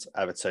and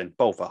Everton,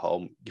 both at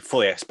home. You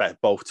fully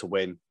expect both to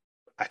win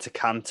at a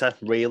canter,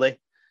 really.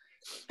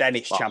 Then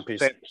it's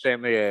Champions League.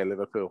 Certainly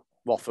Liverpool.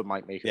 Watford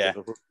might make it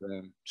difficult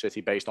for City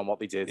based on what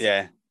they did.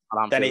 Yeah.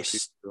 Then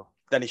it's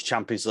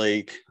Champions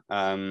League.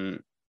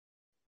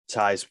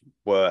 Ties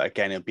were,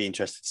 again, it'll be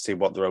interesting to see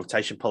what the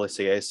rotation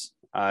policy is.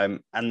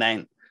 And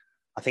then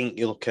I think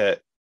you look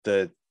at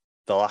the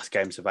last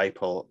games of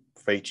April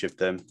for each of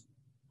them.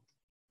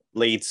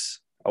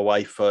 Leeds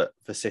away for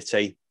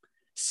City.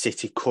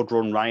 City could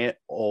run riot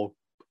or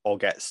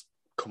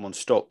come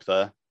unstuck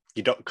there.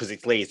 You don't, because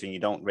it's Leeds and you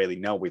don't really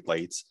know with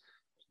Leeds.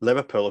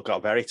 Liverpool have got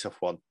a very tough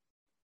one.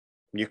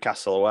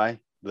 Newcastle away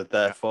with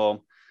their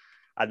form.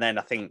 And then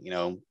I think,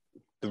 the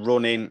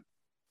running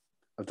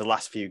of the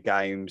last few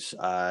games,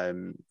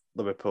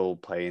 Liverpool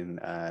playing,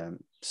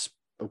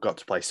 we've got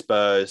to play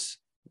Spurs,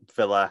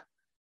 Villa,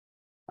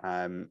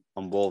 and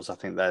Wolves. I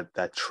think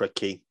they're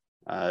tricky.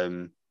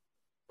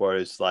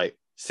 Whereas like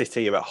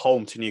City are at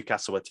home to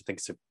Newcastle, which I think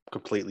is a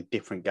completely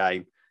different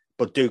game,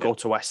 but do go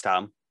to West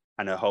Ham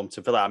and at home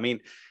to Villa. I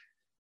mean,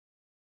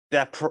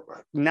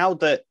 now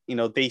that,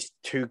 these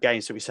 2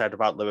 games that we said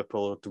about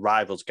Liverpool, the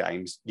rivals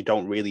games, you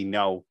don't really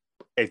know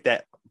if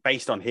they're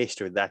based on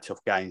history, they're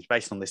tough games.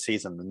 Based on this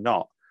season, they're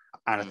not.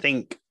 And I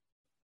think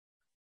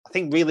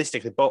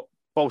realistically,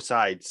 both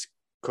sides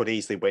could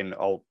easily win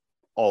all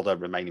their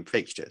remaining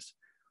fixtures.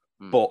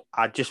 But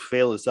I just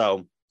feel as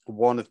though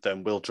one of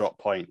them will drop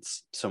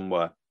points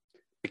somewhere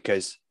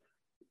because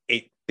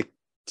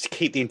to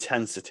keep the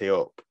intensity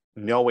up,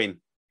 knowing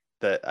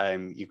that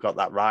you've got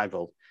that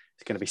rival,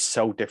 it's going to be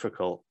so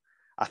difficult.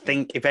 I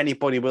think if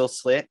anybody will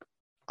slip,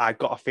 I've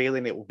got a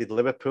feeling it will be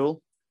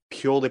Liverpool,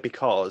 purely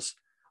because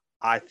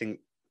I think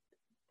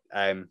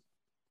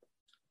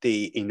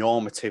the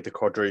enormity of the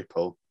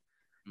quadruple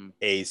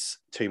is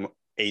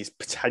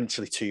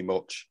potentially too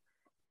much.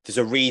 There's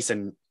a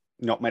reason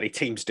not many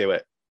teams do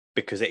it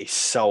because it is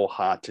so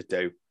hard to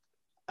do.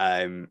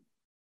 And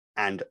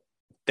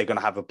they're going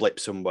to have a blip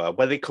somewhere.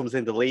 Whether it comes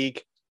in the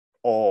league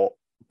or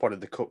one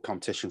of the cup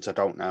competitions, I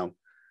don't know.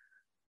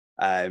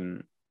 I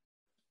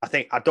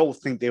don't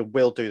think they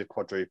will do the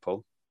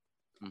quadruple.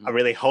 I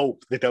really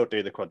hope they don't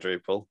do the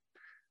quadruple.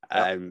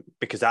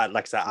 Because I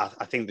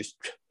think this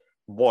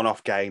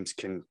one-off games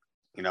can,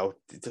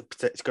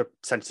 it's got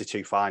potentially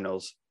 2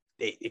 finals.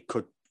 It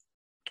could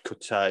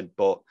turn,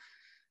 but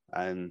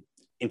in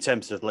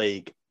terms of the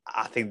league,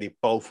 I think they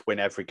both win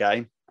every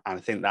game, and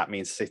I think that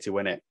means City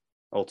win it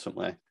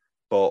ultimately.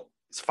 But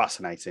it's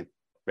fascinating,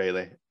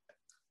 really.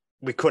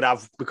 We could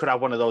have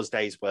one of those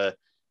days where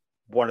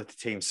one of the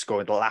teams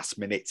scored the last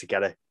minute to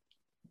get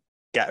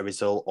a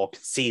result, or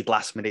concede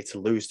last minute to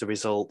lose the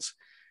result.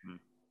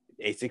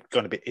 It's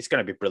going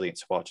to be brilliant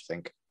to watch, I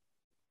think.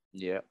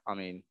 Yeah, I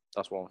mean,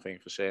 that's one thing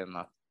for saying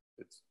that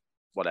it's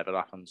whatever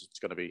happens, it's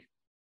going to be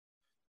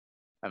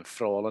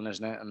enthralling,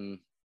 isn't it? And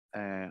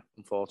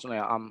unfortunately,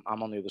 I'm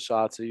on the other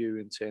side to you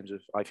in terms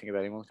of, I think if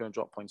anyone's going to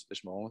drop points at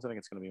this moment, I think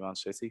it's going to be Man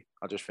City.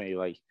 I just feel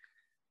like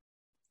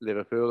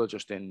Liverpool are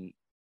just they're in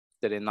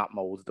that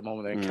mode at the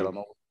moment, they're in killer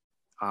mode.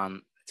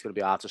 And it's going to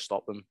be hard to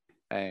stop them.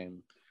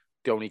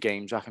 The only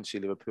games I can see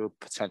Liverpool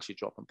potentially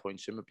dropping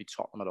points in would be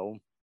Tottenham at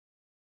home,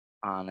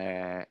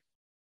 and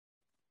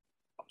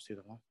obviously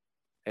the one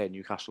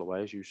Newcastle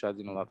away, as you said.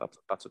 You know, that's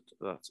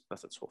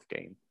a tough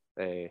game.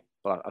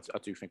 But I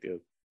do think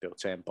they'll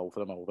turn both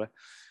of them over.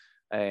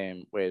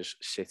 Whereas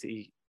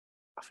City,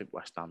 I think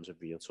West Ham's a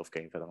real tough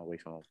game for them away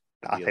from home.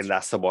 I think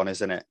that's the one,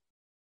 isn't it?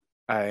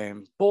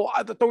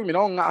 But don't get me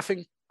wrong. I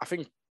think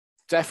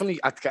definitely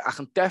I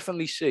can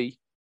definitely see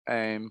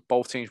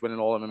both teams winning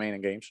all the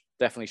remaining games.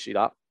 Definitely see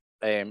that.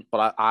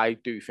 But I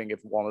do think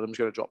if one of them's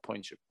going to drop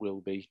points, it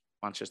will be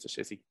Manchester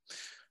City.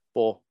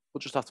 But we'll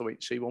just have to wait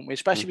and see, won't we?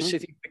 Especially with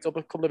City picked up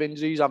a couple of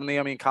injuries, haven't they?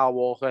 I mean, Kyle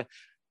Walker.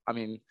 I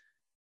mean,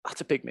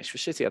 that's a big miss for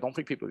City. I don't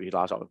think people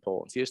realise how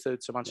important he is to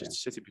Manchester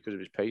City because of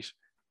his pace.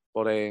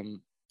 But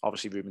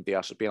obviously, Ruben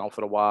Dias has been out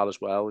for a while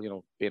as well. You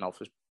know, being out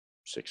for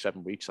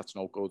 6-7 weeks, that's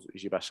no good.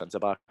 He's your best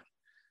centre-back.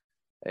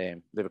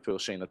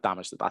 Liverpool's seen the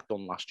damage that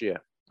done last year,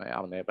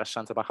 having their best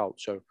centre-back out.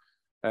 So,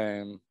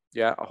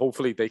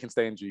 hopefully they can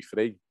stay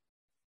injury-free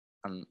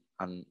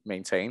and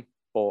maintain.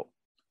 But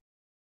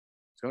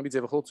it's going to be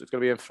difficult. It's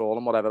going to be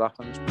enthralling, whatever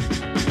happens.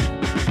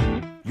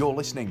 You're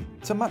listening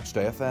to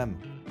Matchday FM.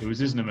 It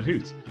was isn't a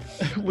hoot.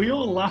 We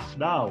all laugh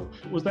now.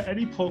 Was there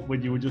any point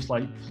when you were just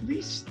like,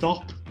 please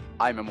stop?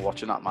 I remember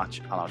watching that match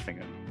and I was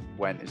thinking,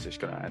 when is this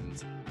going to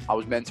end? I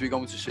was meant to be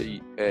going to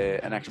see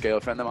an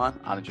ex-girlfriend of mine,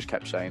 and I just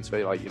kept saying to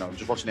me, like, you know,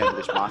 just watching the end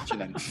of this match, and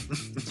then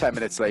 10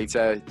 minutes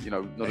later, you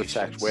know, another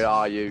text, where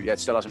are you? Yeah, it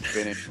still hasn't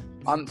finished.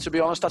 And to be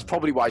honest, that's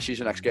probably why she's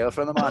an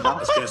ex-girlfriend of mine now. I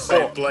was going to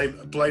say,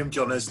 blame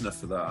John Isner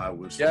for that, I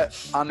would. Yeah,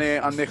 and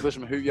Nicholas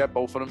Mahout, yeah,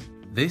 both of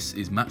them. This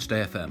is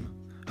Matchday FM,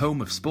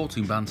 home of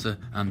sporting banter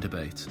and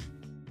debate.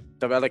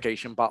 The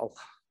relegation battle,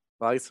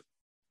 right?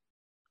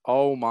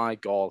 Oh my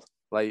God.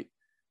 Like,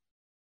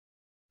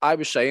 I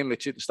was saying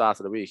literally at the start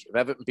of the week, if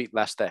Everton beat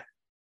Leicester,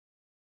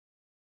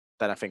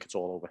 then I think it's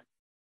all over,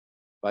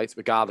 right?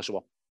 Regardless of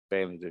what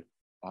Burnley do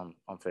on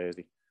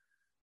Thursday.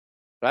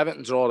 If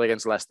Everton draw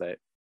against Leicester,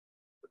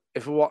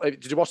 did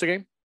you watch the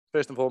game,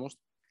 first and foremost?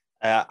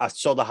 I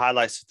saw the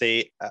highlights of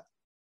the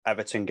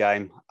Everton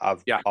game. I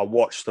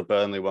watched the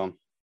Burnley one.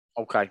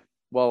 Okay.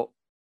 Well,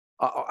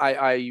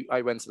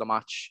 I went to the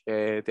match,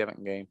 the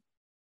Everton game.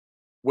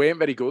 Weren't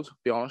very good, to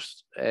be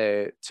honest,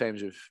 in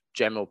terms of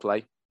general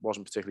play.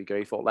 Wasn't particularly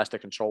great. Thought Leicester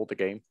controlled the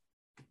game,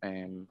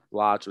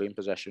 largely in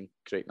possession,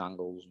 creating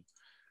angles.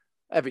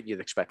 Everything you'd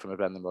expect from a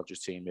Brendan Rodgers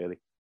team, really.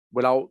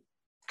 Without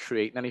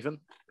creating anything.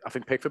 I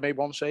think Pickford made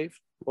one save,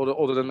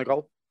 other than the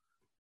goal.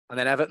 And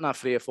then Everton had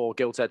 3 or 4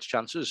 gilt-edged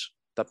chances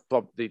that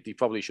they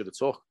probably should have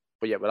took.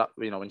 But yet,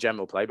 you know, in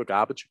general play, but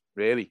garbage,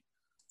 really,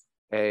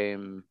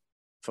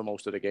 for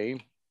most of the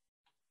game.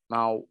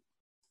 Now,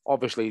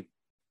 obviously,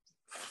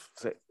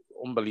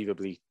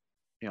 unbelievably,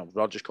 you know,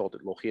 Rodgers called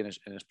it lucky in his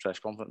press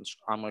conference.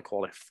 I'm going to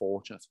call it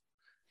fortunate.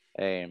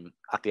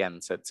 At the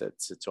end, to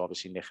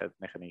obviously nick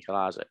and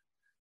equalise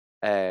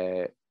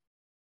it.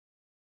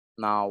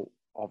 Now,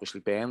 obviously,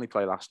 Burnley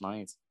played last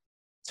night,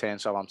 turned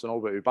Southampton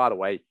over. Who, by the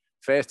way,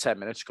 first 10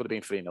 minutes could have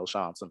been 3-0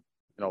 Southampton.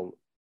 You know,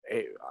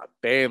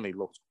 Burnley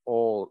looked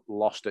all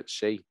lost at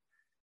sea.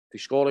 They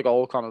scored a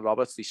goal, Connor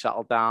Roberts. They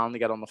settled down. They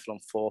get on the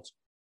front foot.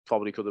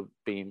 Probably could have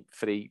been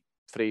freed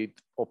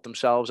up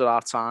themselves at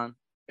that time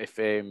if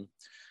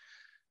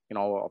you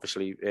know,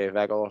 obviously,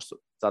 Weghorst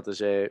had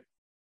his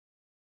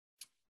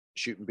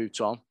shooting boots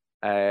on.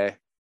 You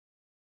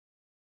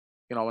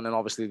know, and then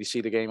obviously they see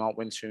the game out,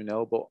 win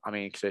 2-0. But, I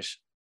mean, Chris,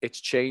 it's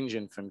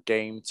changing from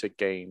game to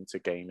game to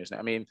game, isn't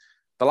it? I mean,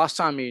 the last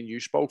time me and you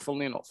spoke,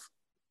 funnily enough,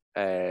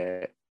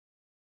 I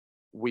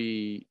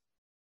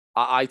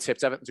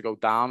tipped Everton to go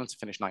down and to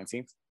finish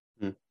 19th.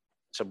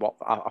 So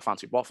I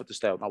fancied Watford to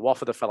stay out. Now,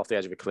 Watford have fell off the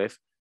edge of a cliff.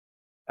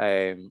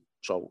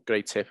 So,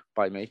 great tip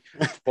by me.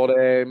 But...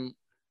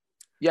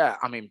 yeah,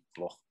 I mean,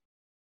 look,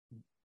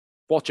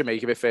 what do you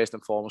make of it first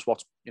and foremost?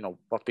 What's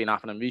been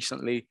happening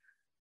recently,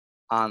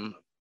 and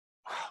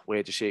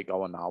where do you see it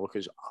going now?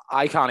 Because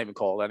I can't even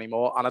call it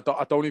anymore, and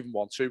I don't even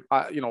want to.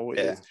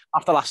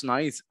 After last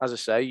night, as I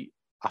say,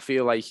 I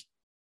feel like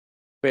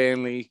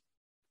Burnley,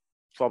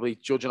 probably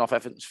judging off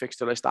Everton's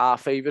fixture list, are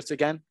favourites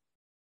again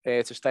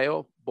to stay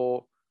up.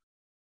 But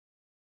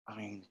I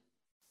mean,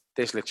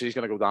 this literally is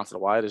going to go down to the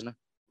wire, isn't it?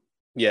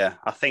 Yeah,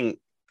 I think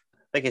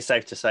it's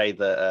safe to say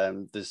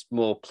that there's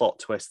more plot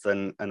twist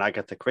than an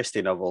Agatha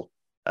Christie novel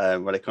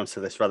when it comes to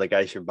this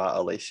relegation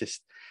battle. It's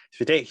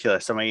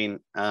ridiculous. I mean,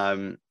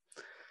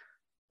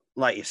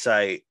 like you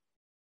say,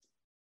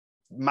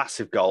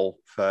 massive goal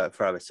for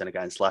Everton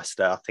against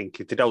Leicester. I think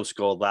if they don't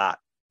score that,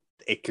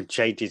 it could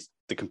change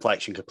the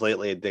complexion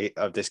completely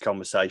of this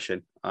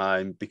conversation.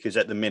 Because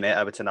at the minute,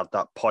 Everton have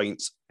that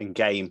point in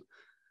game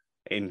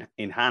in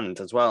hand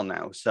as well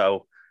now.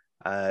 So.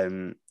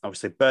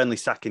 Obviously, Burnley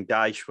sacking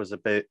Dyche was a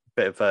bit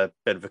of a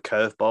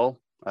curveball.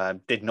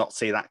 Did not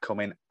see that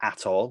coming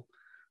at all.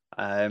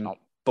 But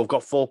we've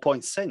got 4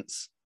 points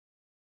since.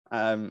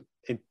 Away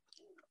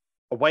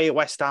at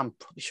West Ham,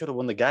 probably should have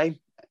won the game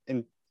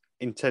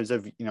in terms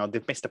of, you know,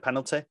 they've missed a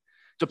penalty.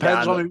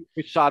 Depends on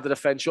which side of the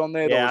fence you're on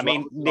there. Yeah, though, I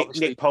mean,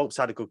 Nick Pope's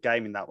had a good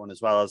game in that one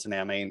as well, hasn't he?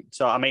 I mean,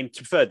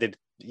 to be fair,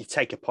 you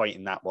take a point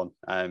in that one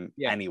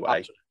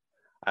anyway.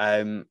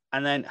 Absolutely.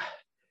 And then,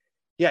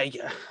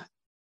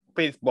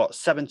 with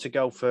 7 to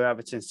go for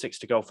Everton, 6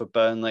 to go for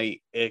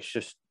Burnley, it's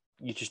just,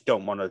 you just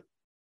don't want to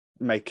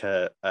make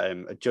a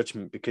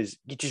judgment because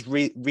you just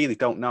really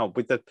don't know.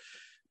 With the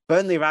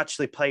Burnley are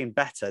actually playing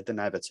better than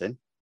Everton.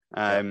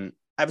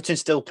 Everton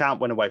still can't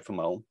win away from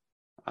home.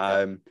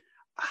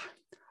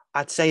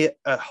 I'd say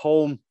at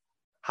home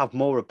have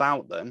more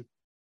about them,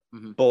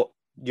 but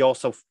you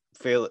also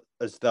feel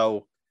as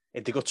though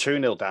if they go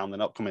 2-0 down, they're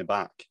not coming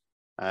back.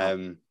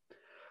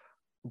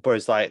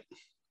 Whereas like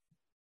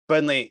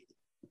Burnley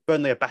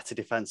are better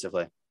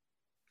defensively.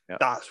 Yeah.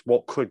 That's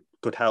what could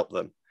help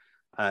them.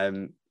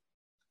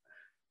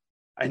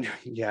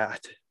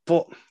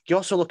 But you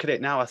also look at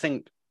it now, I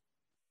think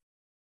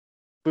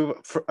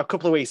for a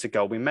couple of weeks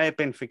ago, we may have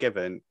been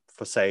forgiven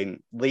for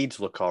saying Leeds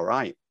look all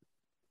right.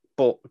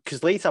 But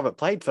because Leeds haven't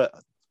played for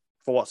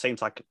what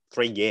seems like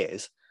 3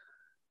 years,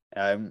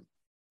 they're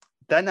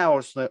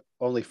now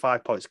only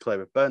 5 points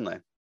clear of Burnley.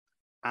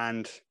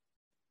 And,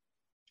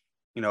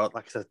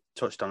 like I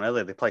touched on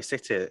earlier, they play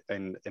City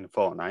in a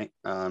fortnight.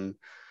 Aston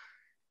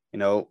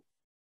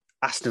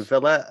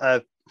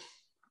Villa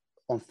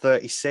on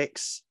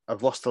 36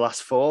 have lost the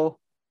last 4.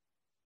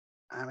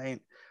 I mean,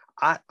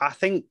 I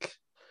think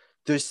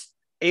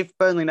if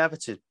Burnley and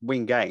Everton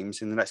win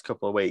games in the next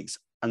couple of weeks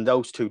and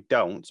those two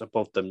don't,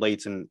 above them,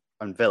 Leeds and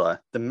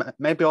Villa, then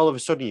maybe all of a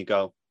sudden you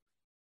go,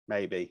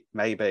 maybe.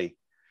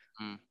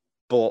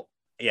 But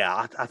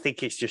yeah, I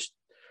think it's just,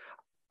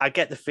 I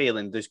get the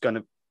feeling there's going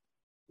to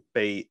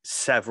be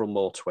several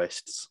more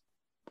twists.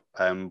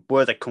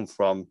 Where they come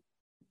from,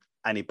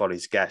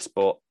 anybody's guess.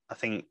 But I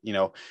think,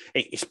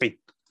 it's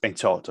been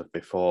talked of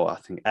before. I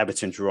think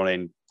Everton's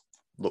running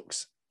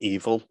looks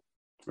evil,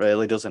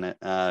 really, doesn't it?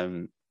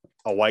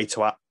 Away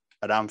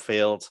at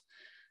Anfield,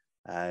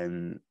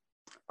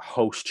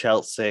 host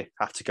Chelsea,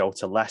 have to go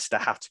to Leicester,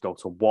 have to go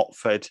to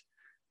Watford.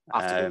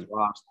 On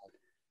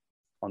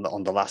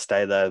the last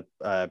day there,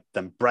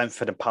 then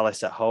Brentford and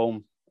Palace at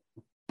home.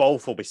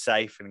 Both will be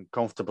safe and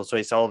comfortable. So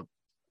it's all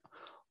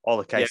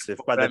a case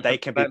of whether they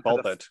can be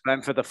bothered.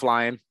 Brentford are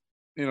flying,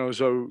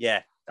 so...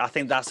 Yeah, I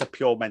think that's a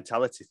pure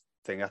mentality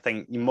thing. I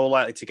think you're more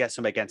likely to get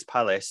something against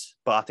Palace,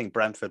 but I think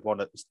Brentford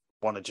want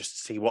to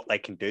just see what they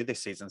can do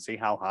this season, see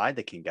how high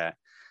they can get.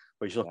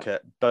 Whereas you look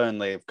at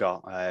Burnley, have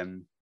got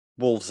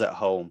Wolves at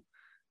home,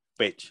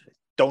 which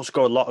don't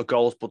score a lot of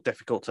goals, but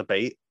difficult to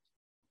beat.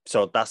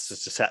 So that's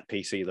just a set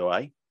piece either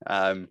way.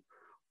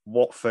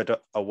 Watford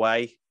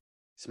away,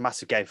 it's a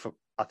massive game for,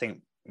 I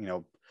think,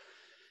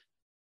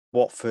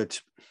 Watford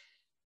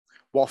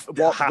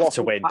have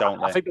to win, don't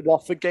they? I think the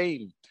Watford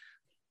game,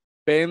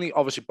 Burnley,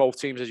 obviously both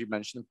teams, as you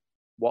mentioned,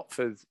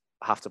 Watford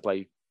have to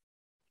play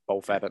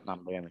both Everton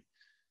and Burnley.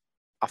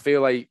 I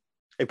feel like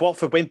if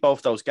Watford win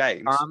both those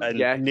games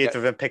and neither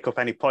of them pick up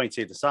any points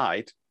either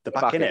side, they're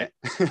back in it.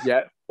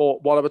 Yeah,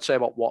 but what I would say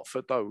about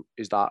Watford, though,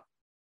 is that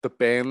the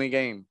Burnley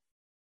game,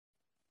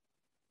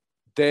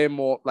 they're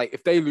more like,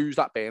 if they lose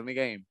that Burnley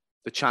game,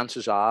 the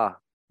chances are,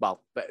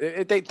 well,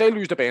 they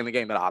lose the Burnley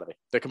game, they're out of it.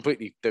 They're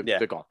completely,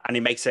 they're gone. And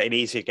it makes it an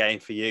easier game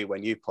for you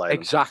when you play them.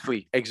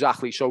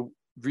 Exactly. So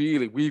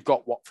really, we've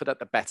got Watford at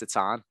the better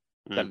time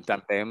than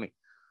Burnley.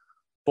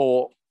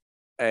 But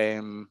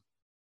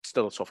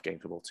still a tough game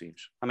for both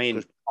teams. I mean,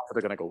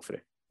 they're going to go for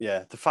it.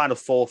 Yeah, the final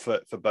 4 for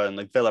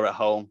Burnley, Villa at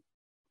home,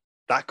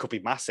 that could be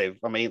massive.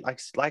 I mean,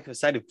 like I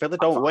said, if Villa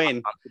don't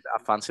win...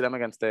 I fancy them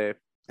against the...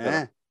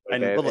 Yeah,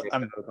 and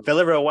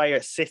Villa are away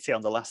at City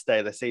on the last day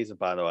of the season,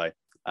 by the way.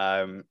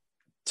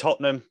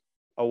 Tottenham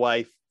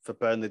away for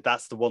Burnley,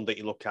 that's the one that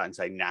you look at and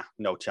say, nah,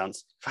 no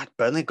chance. In fact,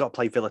 Burnley got to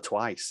play Villa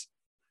twice.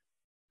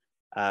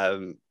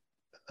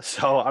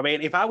 So, I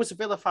mean, if I was a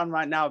Villa fan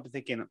right now, I'd be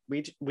thinking,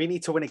 we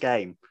need to win a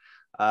game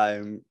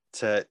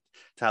to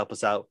help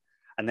us out.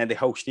 And then they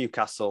host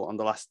Newcastle on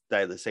the last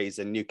day of the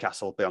season.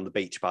 Newcastle will be on the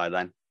beach by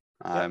then.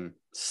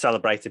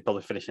 Celebrated,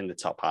 probably finishing the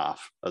top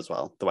half as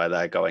well, the way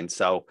they're going.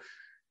 So,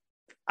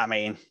 I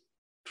mean,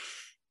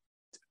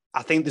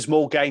 I think there's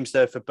more games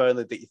there for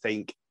Burnley that you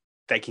think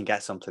they can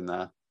get something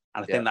there.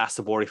 And I think that's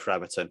the worry for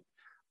Everton.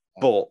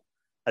 But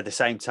at the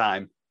same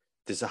time,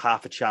 there's a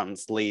half a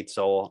chance Leeds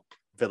or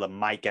Villa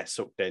might get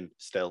sucked in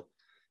still,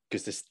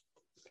 because there's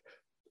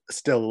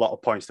still a lot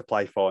of points to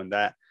play for in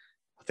there.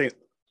 I think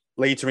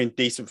Leeds are in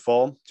decent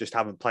form, just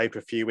haven't played for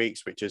a few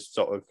weeks, which has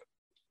sort of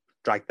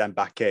dragged them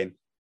back in.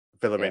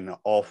 Villa are in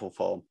awful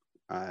form.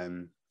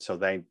 So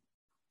they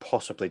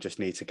possibly just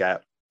need to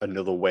get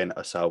another win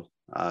or so.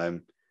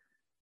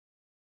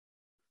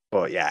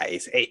 But yeah,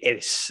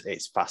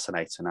 it's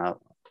fascinating.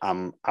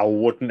 I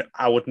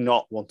would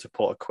not want to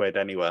put a quid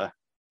anywhere.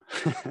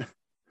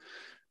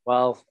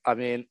 Well, I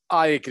mean,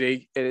 I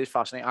agree. It is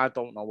fascinating. I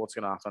don't know what's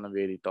going to happen. I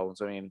really don't.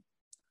 I mean,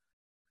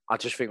 I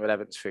just think with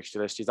Everton's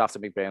fixture list, you'd have to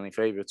be Burnley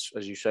favourites,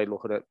 as you say,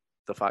 looking at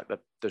the fact that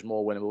there's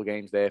more winnable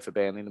games there for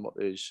Burnley than what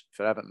there is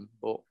for Everton.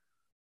 But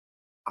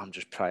I'm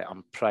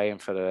praying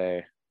for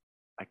a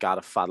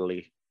Gareth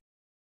Fadley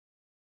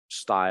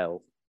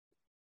style,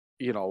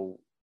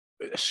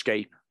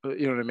 escape,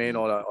 you know what I mean,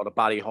 or a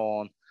Barry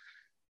Horn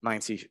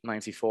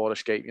 94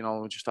 escape.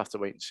 We'll just have to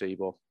wait and see.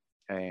 But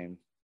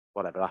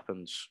whatever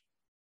happens,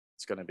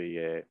 it's going to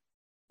be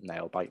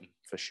nail biting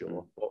for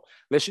sure. But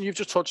listen, you've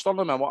just touched on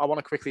them, and I want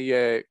to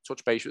quickly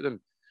touch base with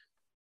them.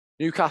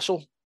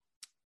 Newcastle,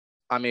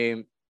 I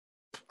mean,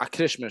 at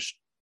Christmas,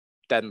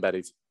 dead and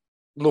buried.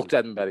 Look,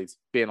 dead and buried,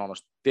 being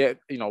honest.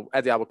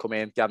 Eddie Howe would come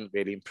in, they hadn't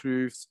really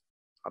improved.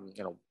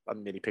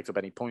 Hadn't really picked up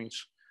any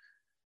points.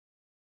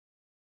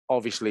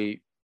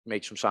 Obviously,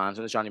 made some signs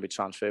in the January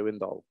transfer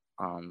window,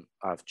 and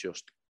I've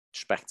just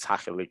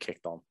spectacularly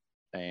kicked on.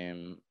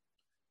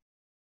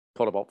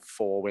 Put about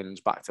 4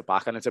 wins back to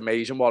back, and it's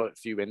amazing what a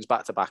few wins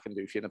back to back can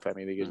do for you in the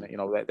Premier League,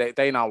 isn't it?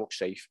 They now look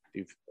safe.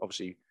 They've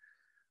obviously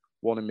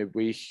won in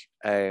midweek.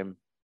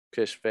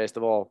 Chris, first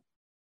of all,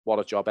 what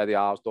a job Eddie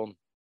Howe's done.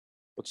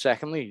 But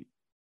secondly,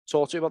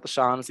 talk to you about the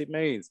signings they've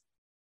made,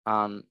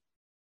 and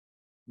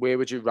where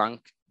would you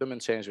rank them in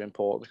terms of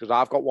importance? Because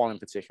I've got one in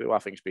particular who I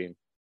think's been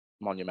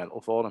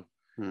monumental for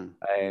them.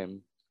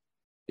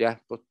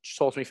 But just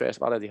talk to me first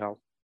about Eddie Howe.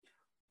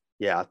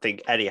 Yeah, I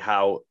think Eddie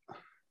Howe,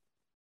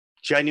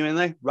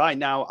 genuinely, right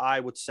now, I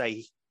would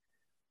say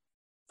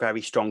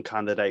very strong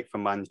candidate for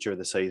manager of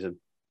the season,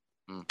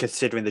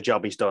 considering the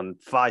job he's done.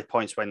 5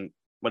 points when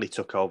he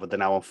took over, they're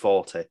now on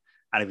 40.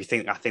 And if you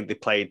think, I think they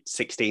played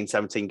 16,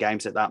 17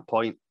 games at that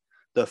point.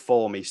 Their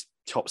form is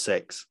top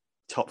 6,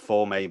 top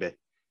 4 maybe.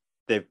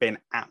 They've been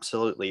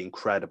absolutely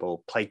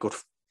incredible. Play good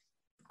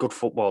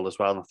football as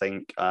well, I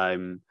think.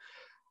 And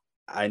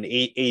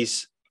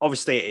he's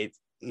obviously,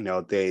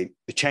 the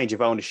change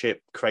of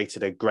ownership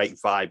created a great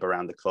vibe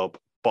around the club.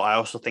 But I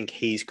also think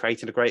he's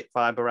created a great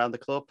vibe around the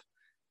club.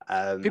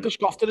 People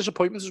scoffed at his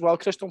appointments as well,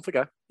 Chris, don't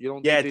forget.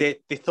 They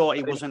thought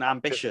he wasn't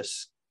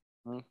ambitious.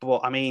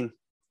 But I mean,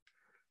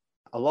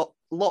 a lot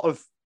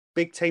of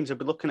big teams have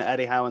been looking at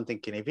Eddie Howe and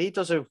thinking, if he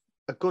does a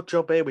good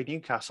job here with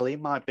Newcastle, he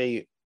might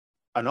be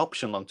an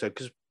option long term,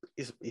 because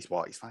he's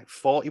like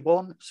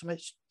 41.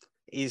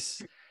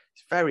 He's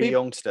very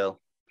young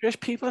still. Chris,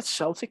 people at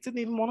Celtic didn't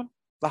even want him.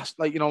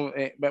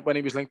 When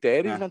he was linked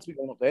there, he was meant to be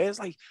going up there. It's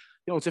like,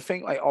 to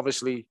think, like,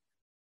 obviously,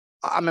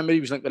 I remember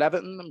he was linked with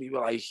Everton, and we were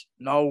like,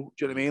 no,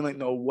 do you know what I mean? Like,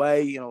 no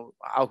way.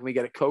 How can we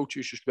get a coach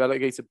who's just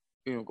relegated,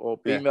 or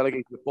being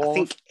relegated to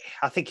Bournemouth?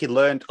 I think he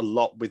learned a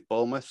lot with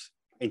Bournemouth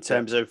in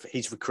terms of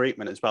his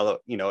recruitment as well.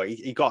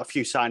 He got a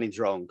few signings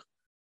wrong.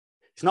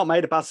 He's not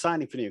made a bad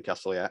signing for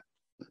Newcastle yet.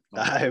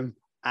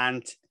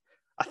 And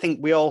I think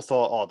we all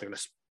thought, they're going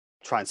to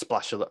try and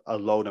splash a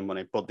load of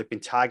money, but they've been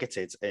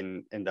targeted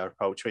in their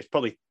approach, which is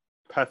probably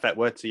perfect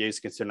word to use,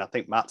 considering I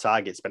think Matt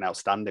Targett's been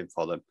outstanding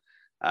for them.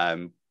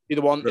 Is he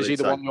the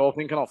one you're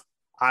thinking of?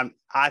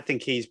 I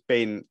think he's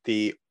been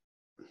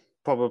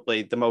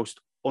probably the most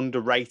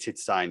underrated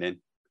signing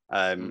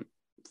of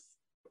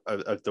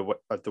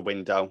the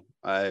window,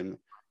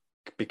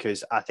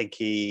 because I think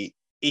he's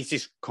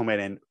just come in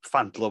and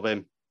fans love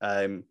him.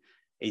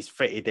 He's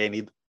fitted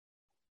in.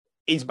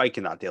 He's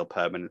making that deal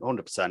permanent,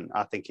 100%.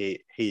 I think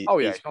he's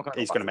going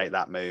to make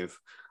that move.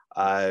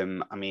 I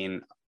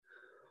mean,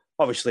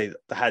 obviously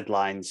the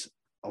headlines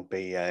will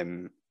be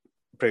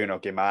Bruno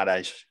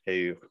Guimaraes,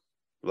 who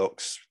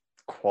looks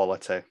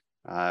quality.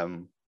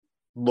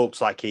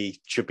 Looks like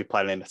he should be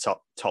playing in the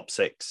top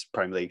 6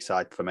 Premier League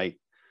side for me.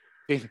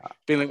 Been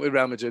linked with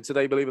Real Madrid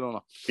today, believe it or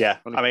not. Yeah,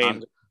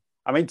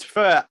 I mean,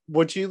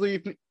 would you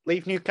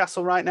leave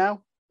Newcastle right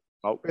now?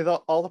 With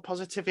all the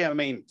positivity? I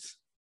mean,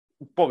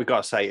 what we've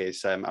got to say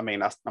is, I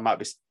might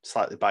be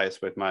slightly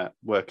biased with my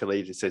work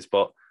allegiances,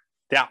 but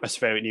the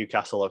atmosphere at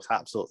Newcastle looks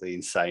absolutely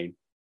insane.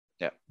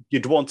 Yeah,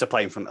 you'd want to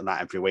play in front of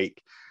that every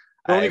week.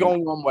 They're only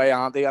going one way,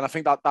 aren't they? And I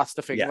think that's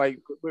the thing. Yeah. Like,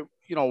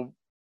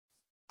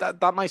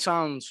 that might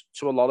sound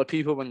to a lot of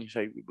people when you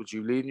say, "Would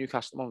you leave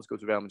Newcastle and go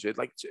to Real Madrid?"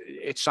 Like,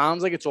 it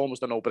sounds like it's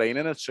almost a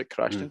no-brainer. It's a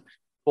question,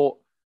 but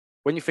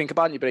when you think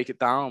about it and you break it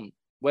down,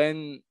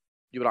 when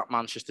you were at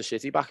Manchester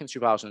City back in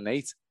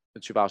 2008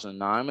 and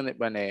 2009,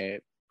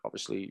 when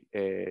obviously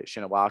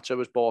Shinawatra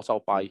was bought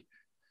out by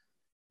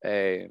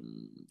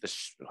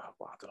this, I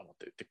don't know what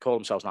they call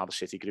themselves now, the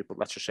City Group, but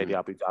let's just say the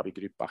Abu Dhabi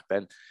Group back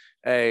then.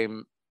 There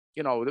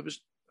was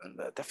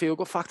the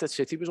feel-good factor at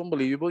City was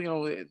unbelievable.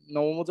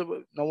 No one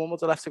would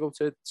have left to go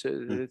to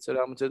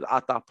Real Madrid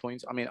at that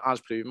point. I mean,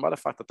 as proven by the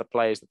fact that the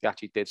players that they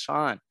actually did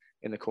sign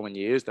in the coming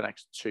years, the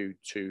next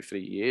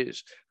 2-3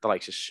 years, the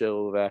likes of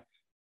Silva,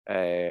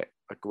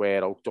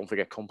 Aguero, don't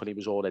forget Company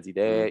was already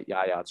there,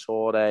 Yaya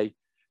Toure,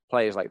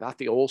 players like that,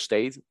 they all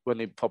stayed when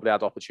they probably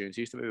had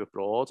opportunities to move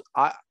abroad.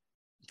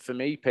 For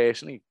me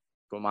personally,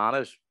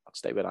 Guimaraes, I'd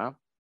stay with him,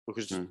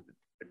 because the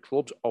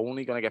club's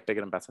only going to get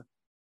bigger and better.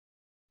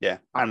 Yeah,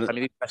 and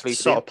the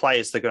sort of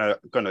players they're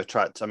going to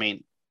attract. I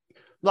mean,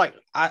 like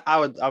I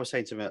was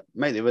saying to him,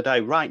 mate, the other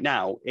day, right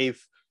now,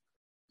 if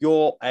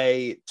you're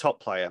a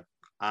top player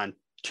and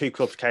 2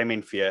 clubs came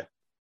in for you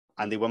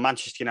and they were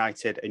Manchester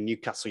United and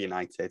Newcastle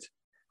United,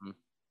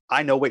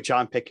 I know which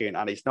I'm picking,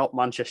 and it's not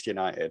Manchester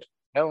United.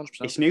 Yeah, 100%.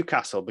 It's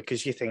Newcastle,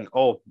 because you think,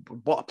 oh,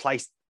 what a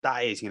place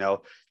that is.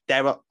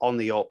 they're on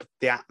the up.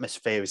 The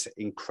atmosphere is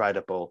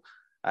incredible.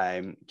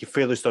 You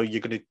feel as though you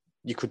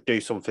could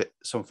do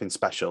something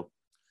special.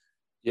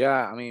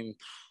 Yeah, I mean,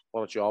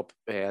 what a job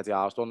Eddie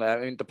Howe's done there.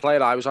 I mean, the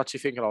player I was actually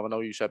thinking of, I know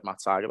you said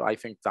Matt Saga, but I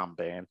think Dan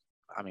Burn.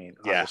 I mean,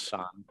 yeah,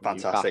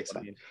 fantastic.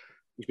 I mean,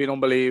 he's been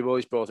unbelievable.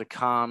 He's brought a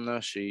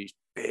calmness. He's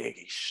big.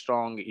 He's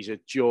strong. He's a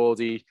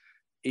Geordie.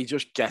 He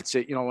just gets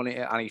it,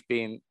 and he's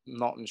been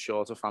nothing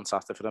short of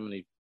fantastic for them. And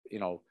he,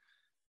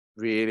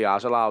 really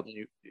has allowed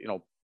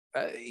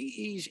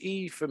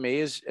he for me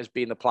has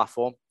been the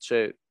platform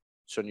to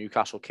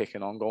Newcastle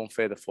kicking on, going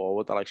further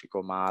forward. I like to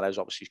go Mahrez,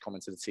 obviously he's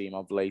coming to the team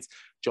of late.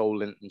 Joe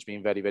Linton's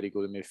been very, very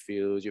good in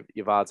midfield.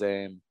 You've had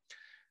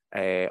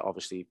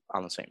obviously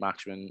Alan St.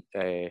 Maximin.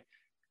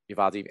 You've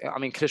had, I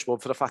mean, Chris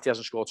Wood, for the fact he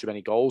hasn't scored too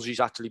many goals, he's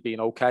actually been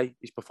okay.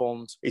 He's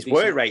performed. His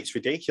work rate's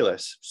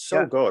ridiculous.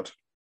 So good.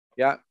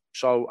 Yeah.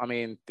 So, I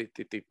mean,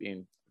 they've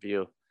been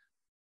real.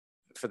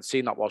 For the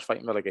team that was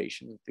fighting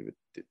relegation,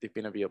 they've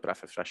been a real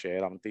breath of fresh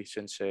air, haven't they,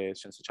 since the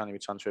January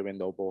transfer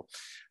window. But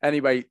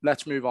anyway,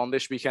 let's move on.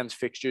 This weekend's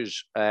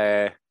fixtures.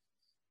 I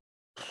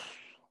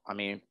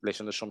mean,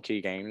 listen, there's some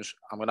key games.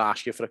 I'm going to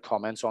ask you for a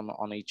comment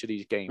on each of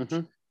these games.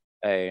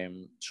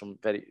 Mm-hmm. Some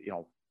very,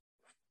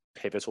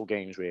 pivotal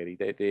games, really.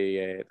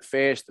 The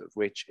first of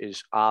which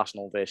is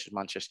Arsenal versus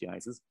Manchester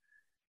United.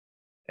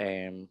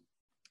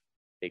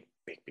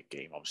 Big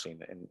game, obviously,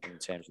 in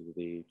terms of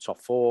the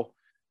top four.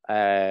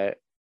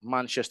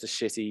 Manchester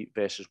City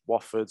versus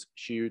Watford,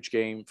 huge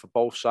game for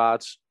both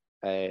sides,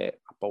 at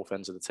both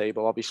ends of the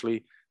table,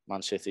 obviously.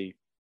 Man City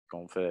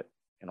going for,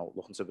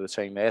 looking to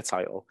retain their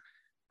title.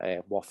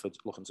 Watford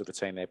looking to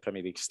retain their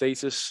Premier League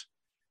status.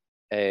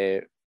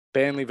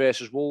 Burnley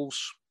versus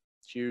Wolves,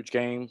 huge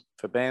game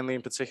for Burnley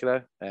in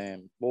particular.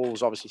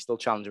 Wolves obviously still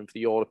challenging for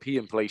the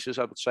European places,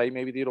 I would say,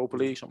 maybe the Europa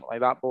League, something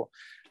like that. But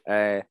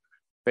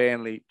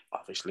Burnley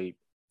obviously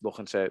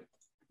looking to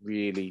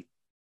really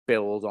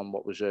build on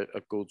what was a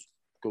good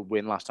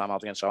win last time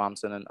out against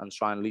Southampton and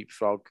try and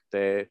leapfrog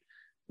their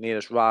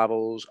nearest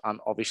rivals. And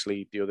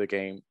obviously the other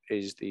game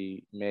is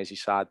the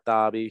Merseyside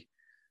derby,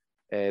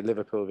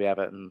 Liverpool v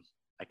Everton.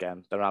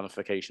 Again, the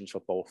ramifications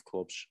for both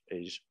clubs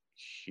is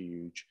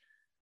huge.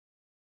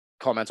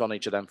 Comment on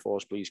each of them for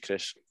us, please,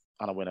 Chris,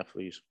 and a winner,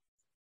 please.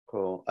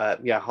 Cool.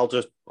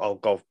 I'll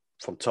go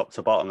from top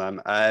to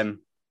bottom then.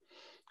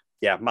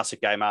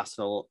 Massive game,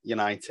 Arsenal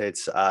United.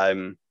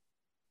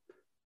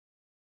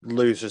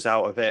 Losers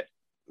out of it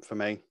for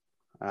me.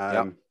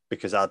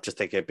 Because I just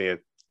think it'd be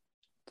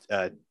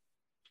a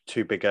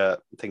too big a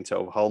thing to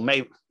overhaul.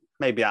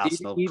 Maybe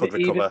Arsenal could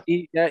recover.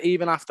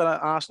 Even after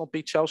Arsenal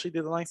beat Chelsea the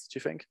other night, do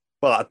you think?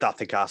 Well, I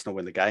think Arsenal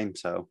win the game,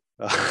 so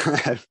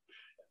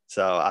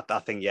so I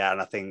think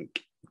and I think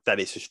that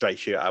it's a straight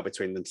shootout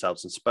between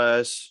themselves and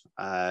Spurs.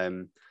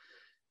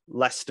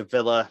 Leicester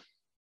Villa,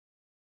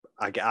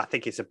 I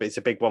think it's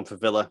a big one for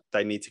Villa.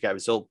 They need to get a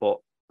result, but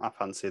I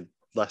fancy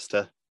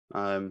Leicester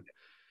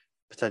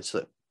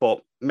potentially.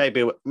 But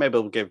maybe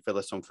we'll give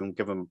Villa something,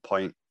 give them a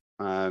point.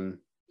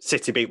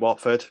 City beat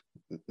Watford.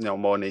 No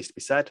more needs to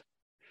be said.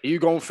 Are you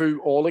going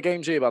through all the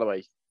games here, by the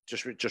way?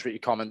 Just what you're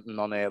commenting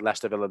on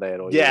Leicester Villa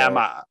there? Or I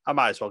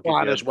might as well.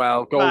 Might as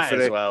well. Go for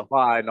it. Well.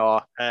 Why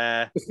not?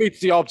 It's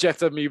the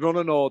object of me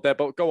running order,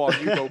 but go on,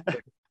 you go for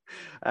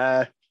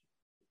it.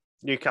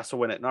 Newcastle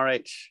win at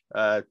Norwich.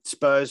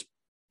 Spurs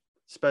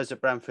at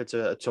Brentford's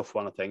a tough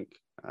one, I think.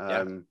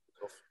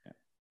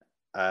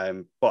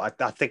 But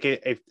I think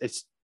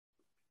it's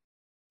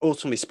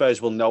ultimately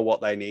Spurs will know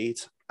what they need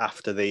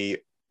after the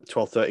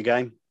 12:30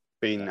 game,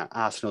 being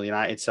Arsenal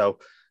United. So,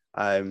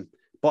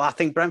 but I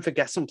think Brentford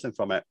gets something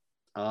from it.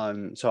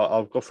 So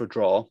I'll go for a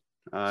draw.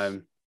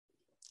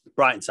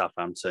 Brighton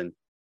Southampton,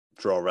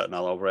 draw written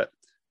all over it.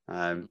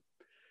 I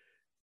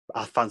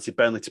fancy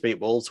Burnley to beat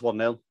Wolves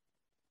 1-0.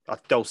 I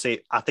don't see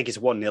it. I think it's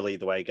 1-0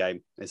 either way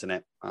game, isn't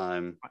it?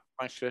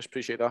 Thanks, Chris.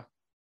 Appreciate that.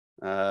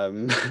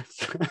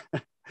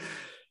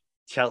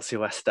 Chelsea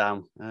West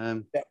Ham.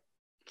 I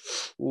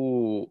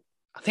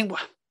think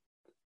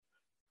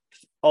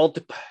all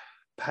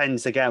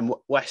depends again.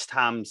 West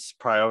Ham's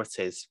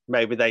priorities.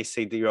 Maybe they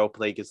see the Europa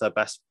League as their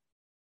best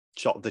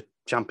shot of the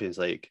Champions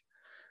League.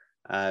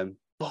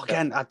 But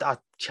again,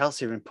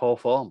 Chelsea are in poor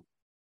form.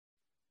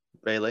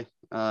 Really,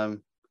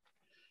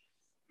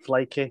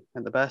 flaky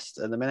at the best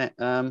at the minute.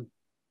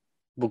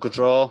 We'll go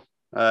draw.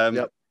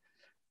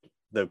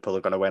 Liverpool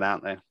are going to win,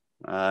 aren't they?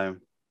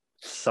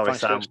 Sorry,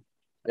 Sam.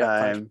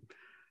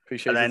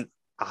 Appreciate it. And then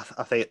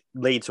I think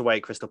Leeds away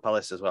Crystal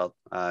Palace as well.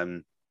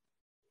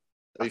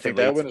 You think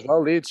they'll win as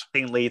well, Leeds? I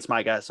think Leeds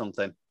might get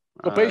something.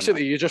 But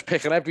basically, you're just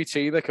picking every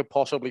team that could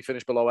possibly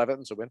finish below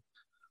Everton to win.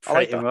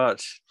 Pretty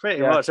much.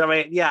 I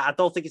mean, I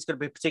don't think it's going to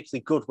be a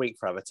particularly good week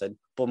for Everton,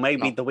 but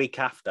maybe the week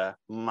after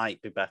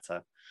might be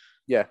better.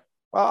 Yeah.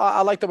 Well,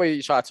 I like the way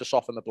you tried to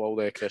soften the blow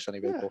there, Chris,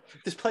 anyway. But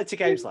there's plenty of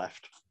games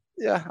left.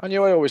 Yeah, I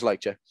knew I always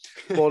liked you.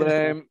 But,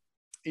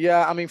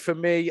 I mean, for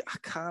me, I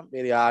can't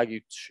really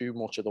argue too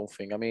much, I don't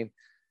think. I mean,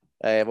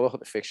 we'll look at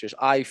the fixtures.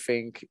 I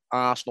think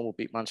Arsenal will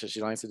beat Manchester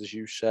United, as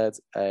you said.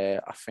 I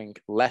think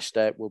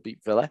Leicester will beat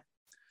Villa.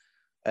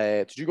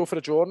 Did you go for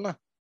the draw on that?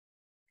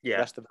 Yeah.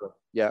 Leicester.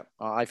 Yeah,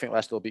 I think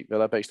Leicester will beat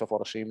Villa based off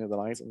what I've seen the other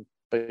night and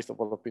based off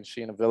what I've been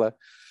seeing of Villa.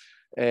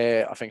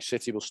 I think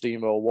City will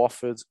steamroll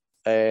Watford.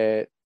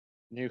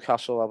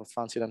 Newcastle, I would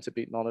fancy them to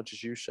beat Norwich,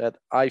 as you said.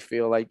 I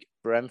feel like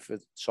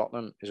Brentford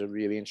Tottenham is a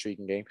really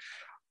intriguing game.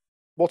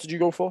 What did you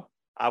go for?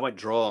 I went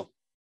draw.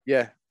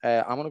 Yeah,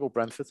 I'm gonna go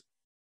Brentford.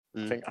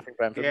 I think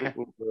Brentford Yeah.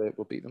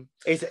 will beat them.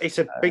 It's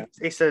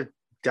a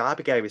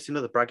derby game. It's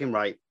another bragging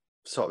right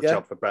sort of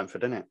job for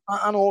Brentford, isn't it?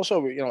 And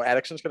also,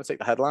 Eriksen's going to take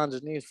the headlines,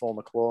 isn't he? His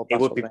former club. It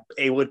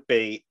would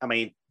be. I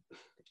mean,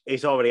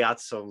 he's already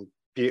had some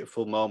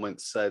beautiful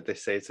moments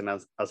this season,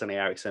 hasn't he,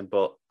 Eriksen?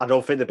 But I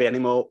don't think there'd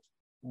be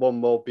one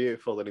more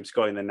beautiful than him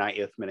scoring the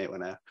 90th minute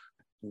winner.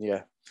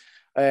 Yeah.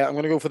 I'm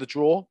going to go for the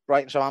draw,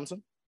 Brighton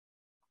Southampton.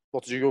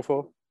 What did you go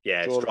for?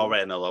 Yeah, it's draw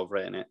written all over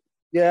it, isn't it?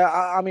 Yeah,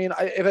 I mean,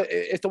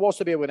 if there was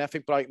to be a win, I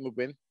think Brighton would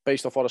win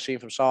based off what I've seen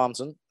from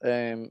Southampton.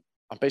 And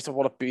based on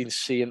what I've been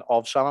seeing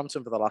of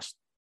Southampton for the last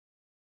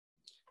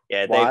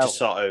while. They just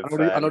sort of...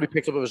 I know they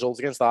picked up a result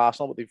against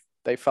Arsenal, but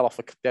they fell off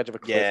the edge of a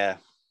cliff.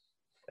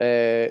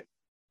 Yeah.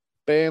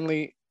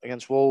 Burnley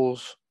against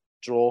Wolves,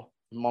 draw.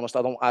 I'm honest,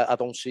 I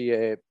don't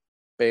see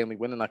Burnley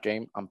winning that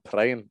game. I'm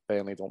praying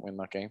Burnley don't win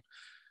that game.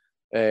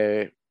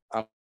 I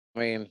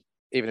mean,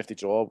 even if they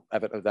draw,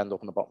 Everton would end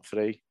up in the bottom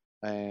three.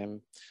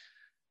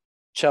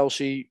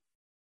 Chelsea,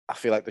 I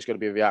feel like there's going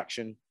to be a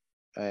reaction.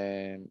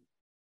 I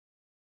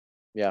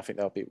think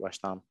they'll beat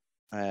West Ham.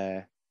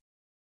 I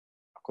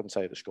couldn't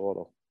tell you the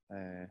score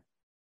though.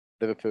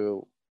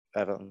 Liverpool,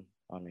 Everton.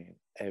 I mean,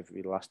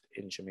 every last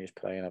inch of me is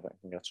praying Everton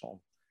can get something.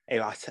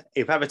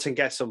 If Everton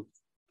gets some,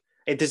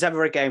 if there's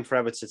ever a game for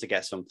Everton to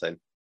get something,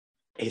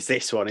 it's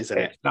this one, isn't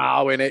it?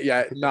 Now, innit?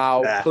 Yeah,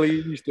 now,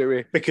 please do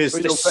it. Because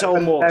there's so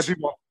much.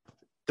 Everyone.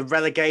 The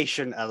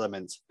relegation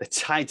element, the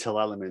title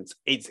element,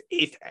 it's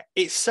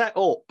set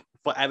up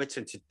for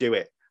Everton to do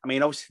it. I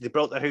mean, obviously they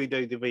broke the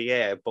hoodoo the other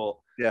year, but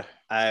yeah,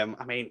 I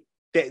mean,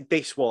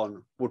 this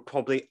one would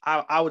probably,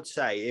 I would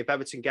say, if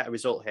Everton get a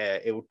result here,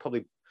 it would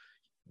probably,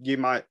 you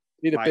might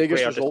be the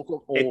biggest result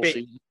of all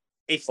season.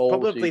 It's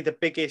probably the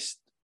biggest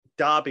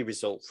derby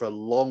result for a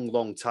long,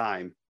 long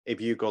time if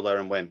you go there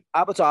and win.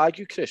 I would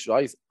argue, Chris,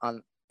 right,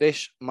 and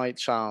this might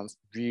sound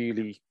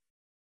really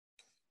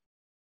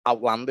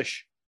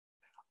outlandish.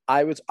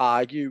 I would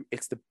argue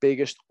it's the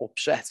biggest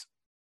upset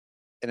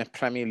in a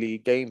Premier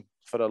League game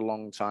for a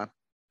long time,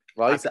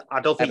 right? I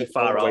don't think you're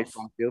far off.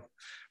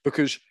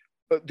 Because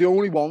the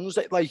only ones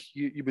that like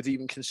you would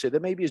even consider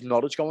maybe is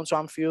Norwich going to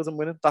Anfield and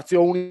winning. That's the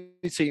only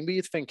team where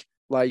you'd think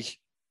like,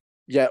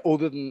 yeah,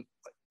 other than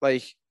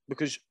like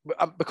because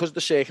of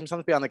the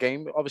circumstance behind the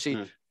game, obviously,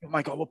 oh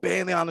my God, well,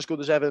 Burnley aren't as good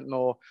as Everton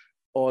or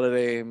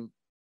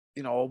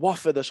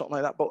Watford or something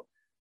like that. But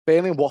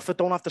Burnley and Watford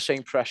don't have the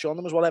same pressure on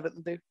them as what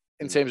Everton do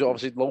in terms of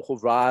obviously local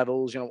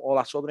rivals, all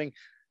that sort of thing.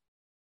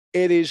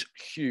 It is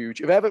huge.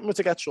 If Everton were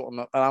to get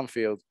something at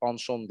Anfield on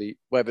Sunday,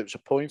 whether it's a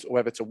point or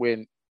whether it's a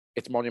win,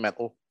 it's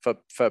monumental for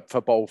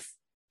both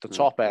the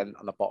top end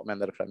and the bottom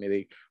end of the Premier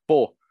League.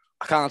 But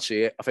I can't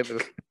see it. I think we're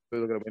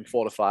going to win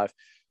 4 to 5.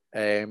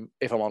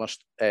 If I'm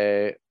honest,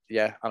 and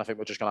I think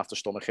we're just going to have to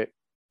stomach it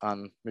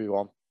and move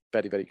on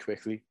very, very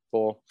quickly.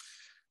 But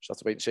just have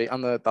to wait and see.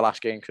 And the last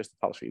game, Crystal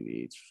Palace v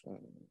Leeds.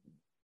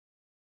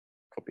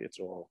 Could be a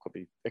draw.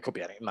 It could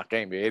be anything in that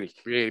game, really.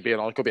 Really being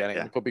honest, it could be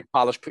anything. It could be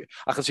Palace.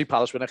 I can see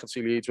Palace win. I can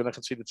see Leeds win. I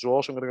can see the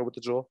draw. So I'm going to go with the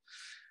draw.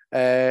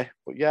 But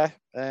yeah.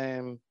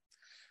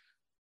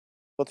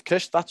 But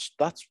Chris, that's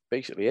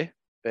basically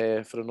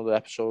it for another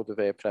episode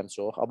of Prem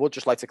Talk. I would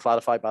just like to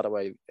clarify, by the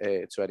way,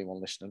 to anyone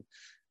listening,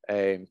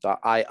 that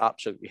I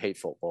absolutely hate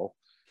football.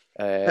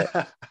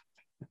 Not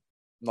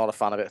a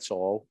fan of it at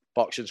all.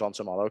 Boxing's on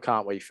tomorrow.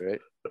 Can't wait for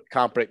it.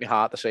 Can't break my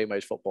heart the same way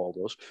as football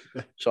does.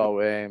 So,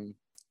 and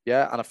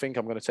I think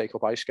I'm going to take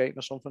up ice skating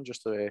or something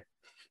just to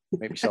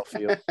make myself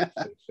feel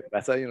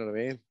better, you know what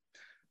I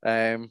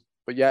mean?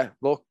 But yeah,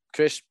 look,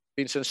 Chris,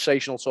 been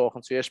sensational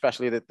talking to you,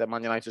 especially the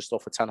Man United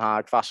stuff with Ten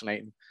Haag,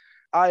 fascinating.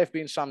 I have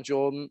been Sam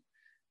Jordan.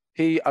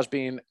 He has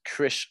been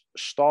Chris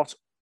Stott.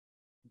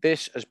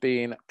 This has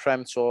been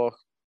Prem Talk,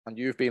 and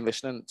you've been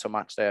listening to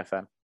Matchday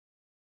FM.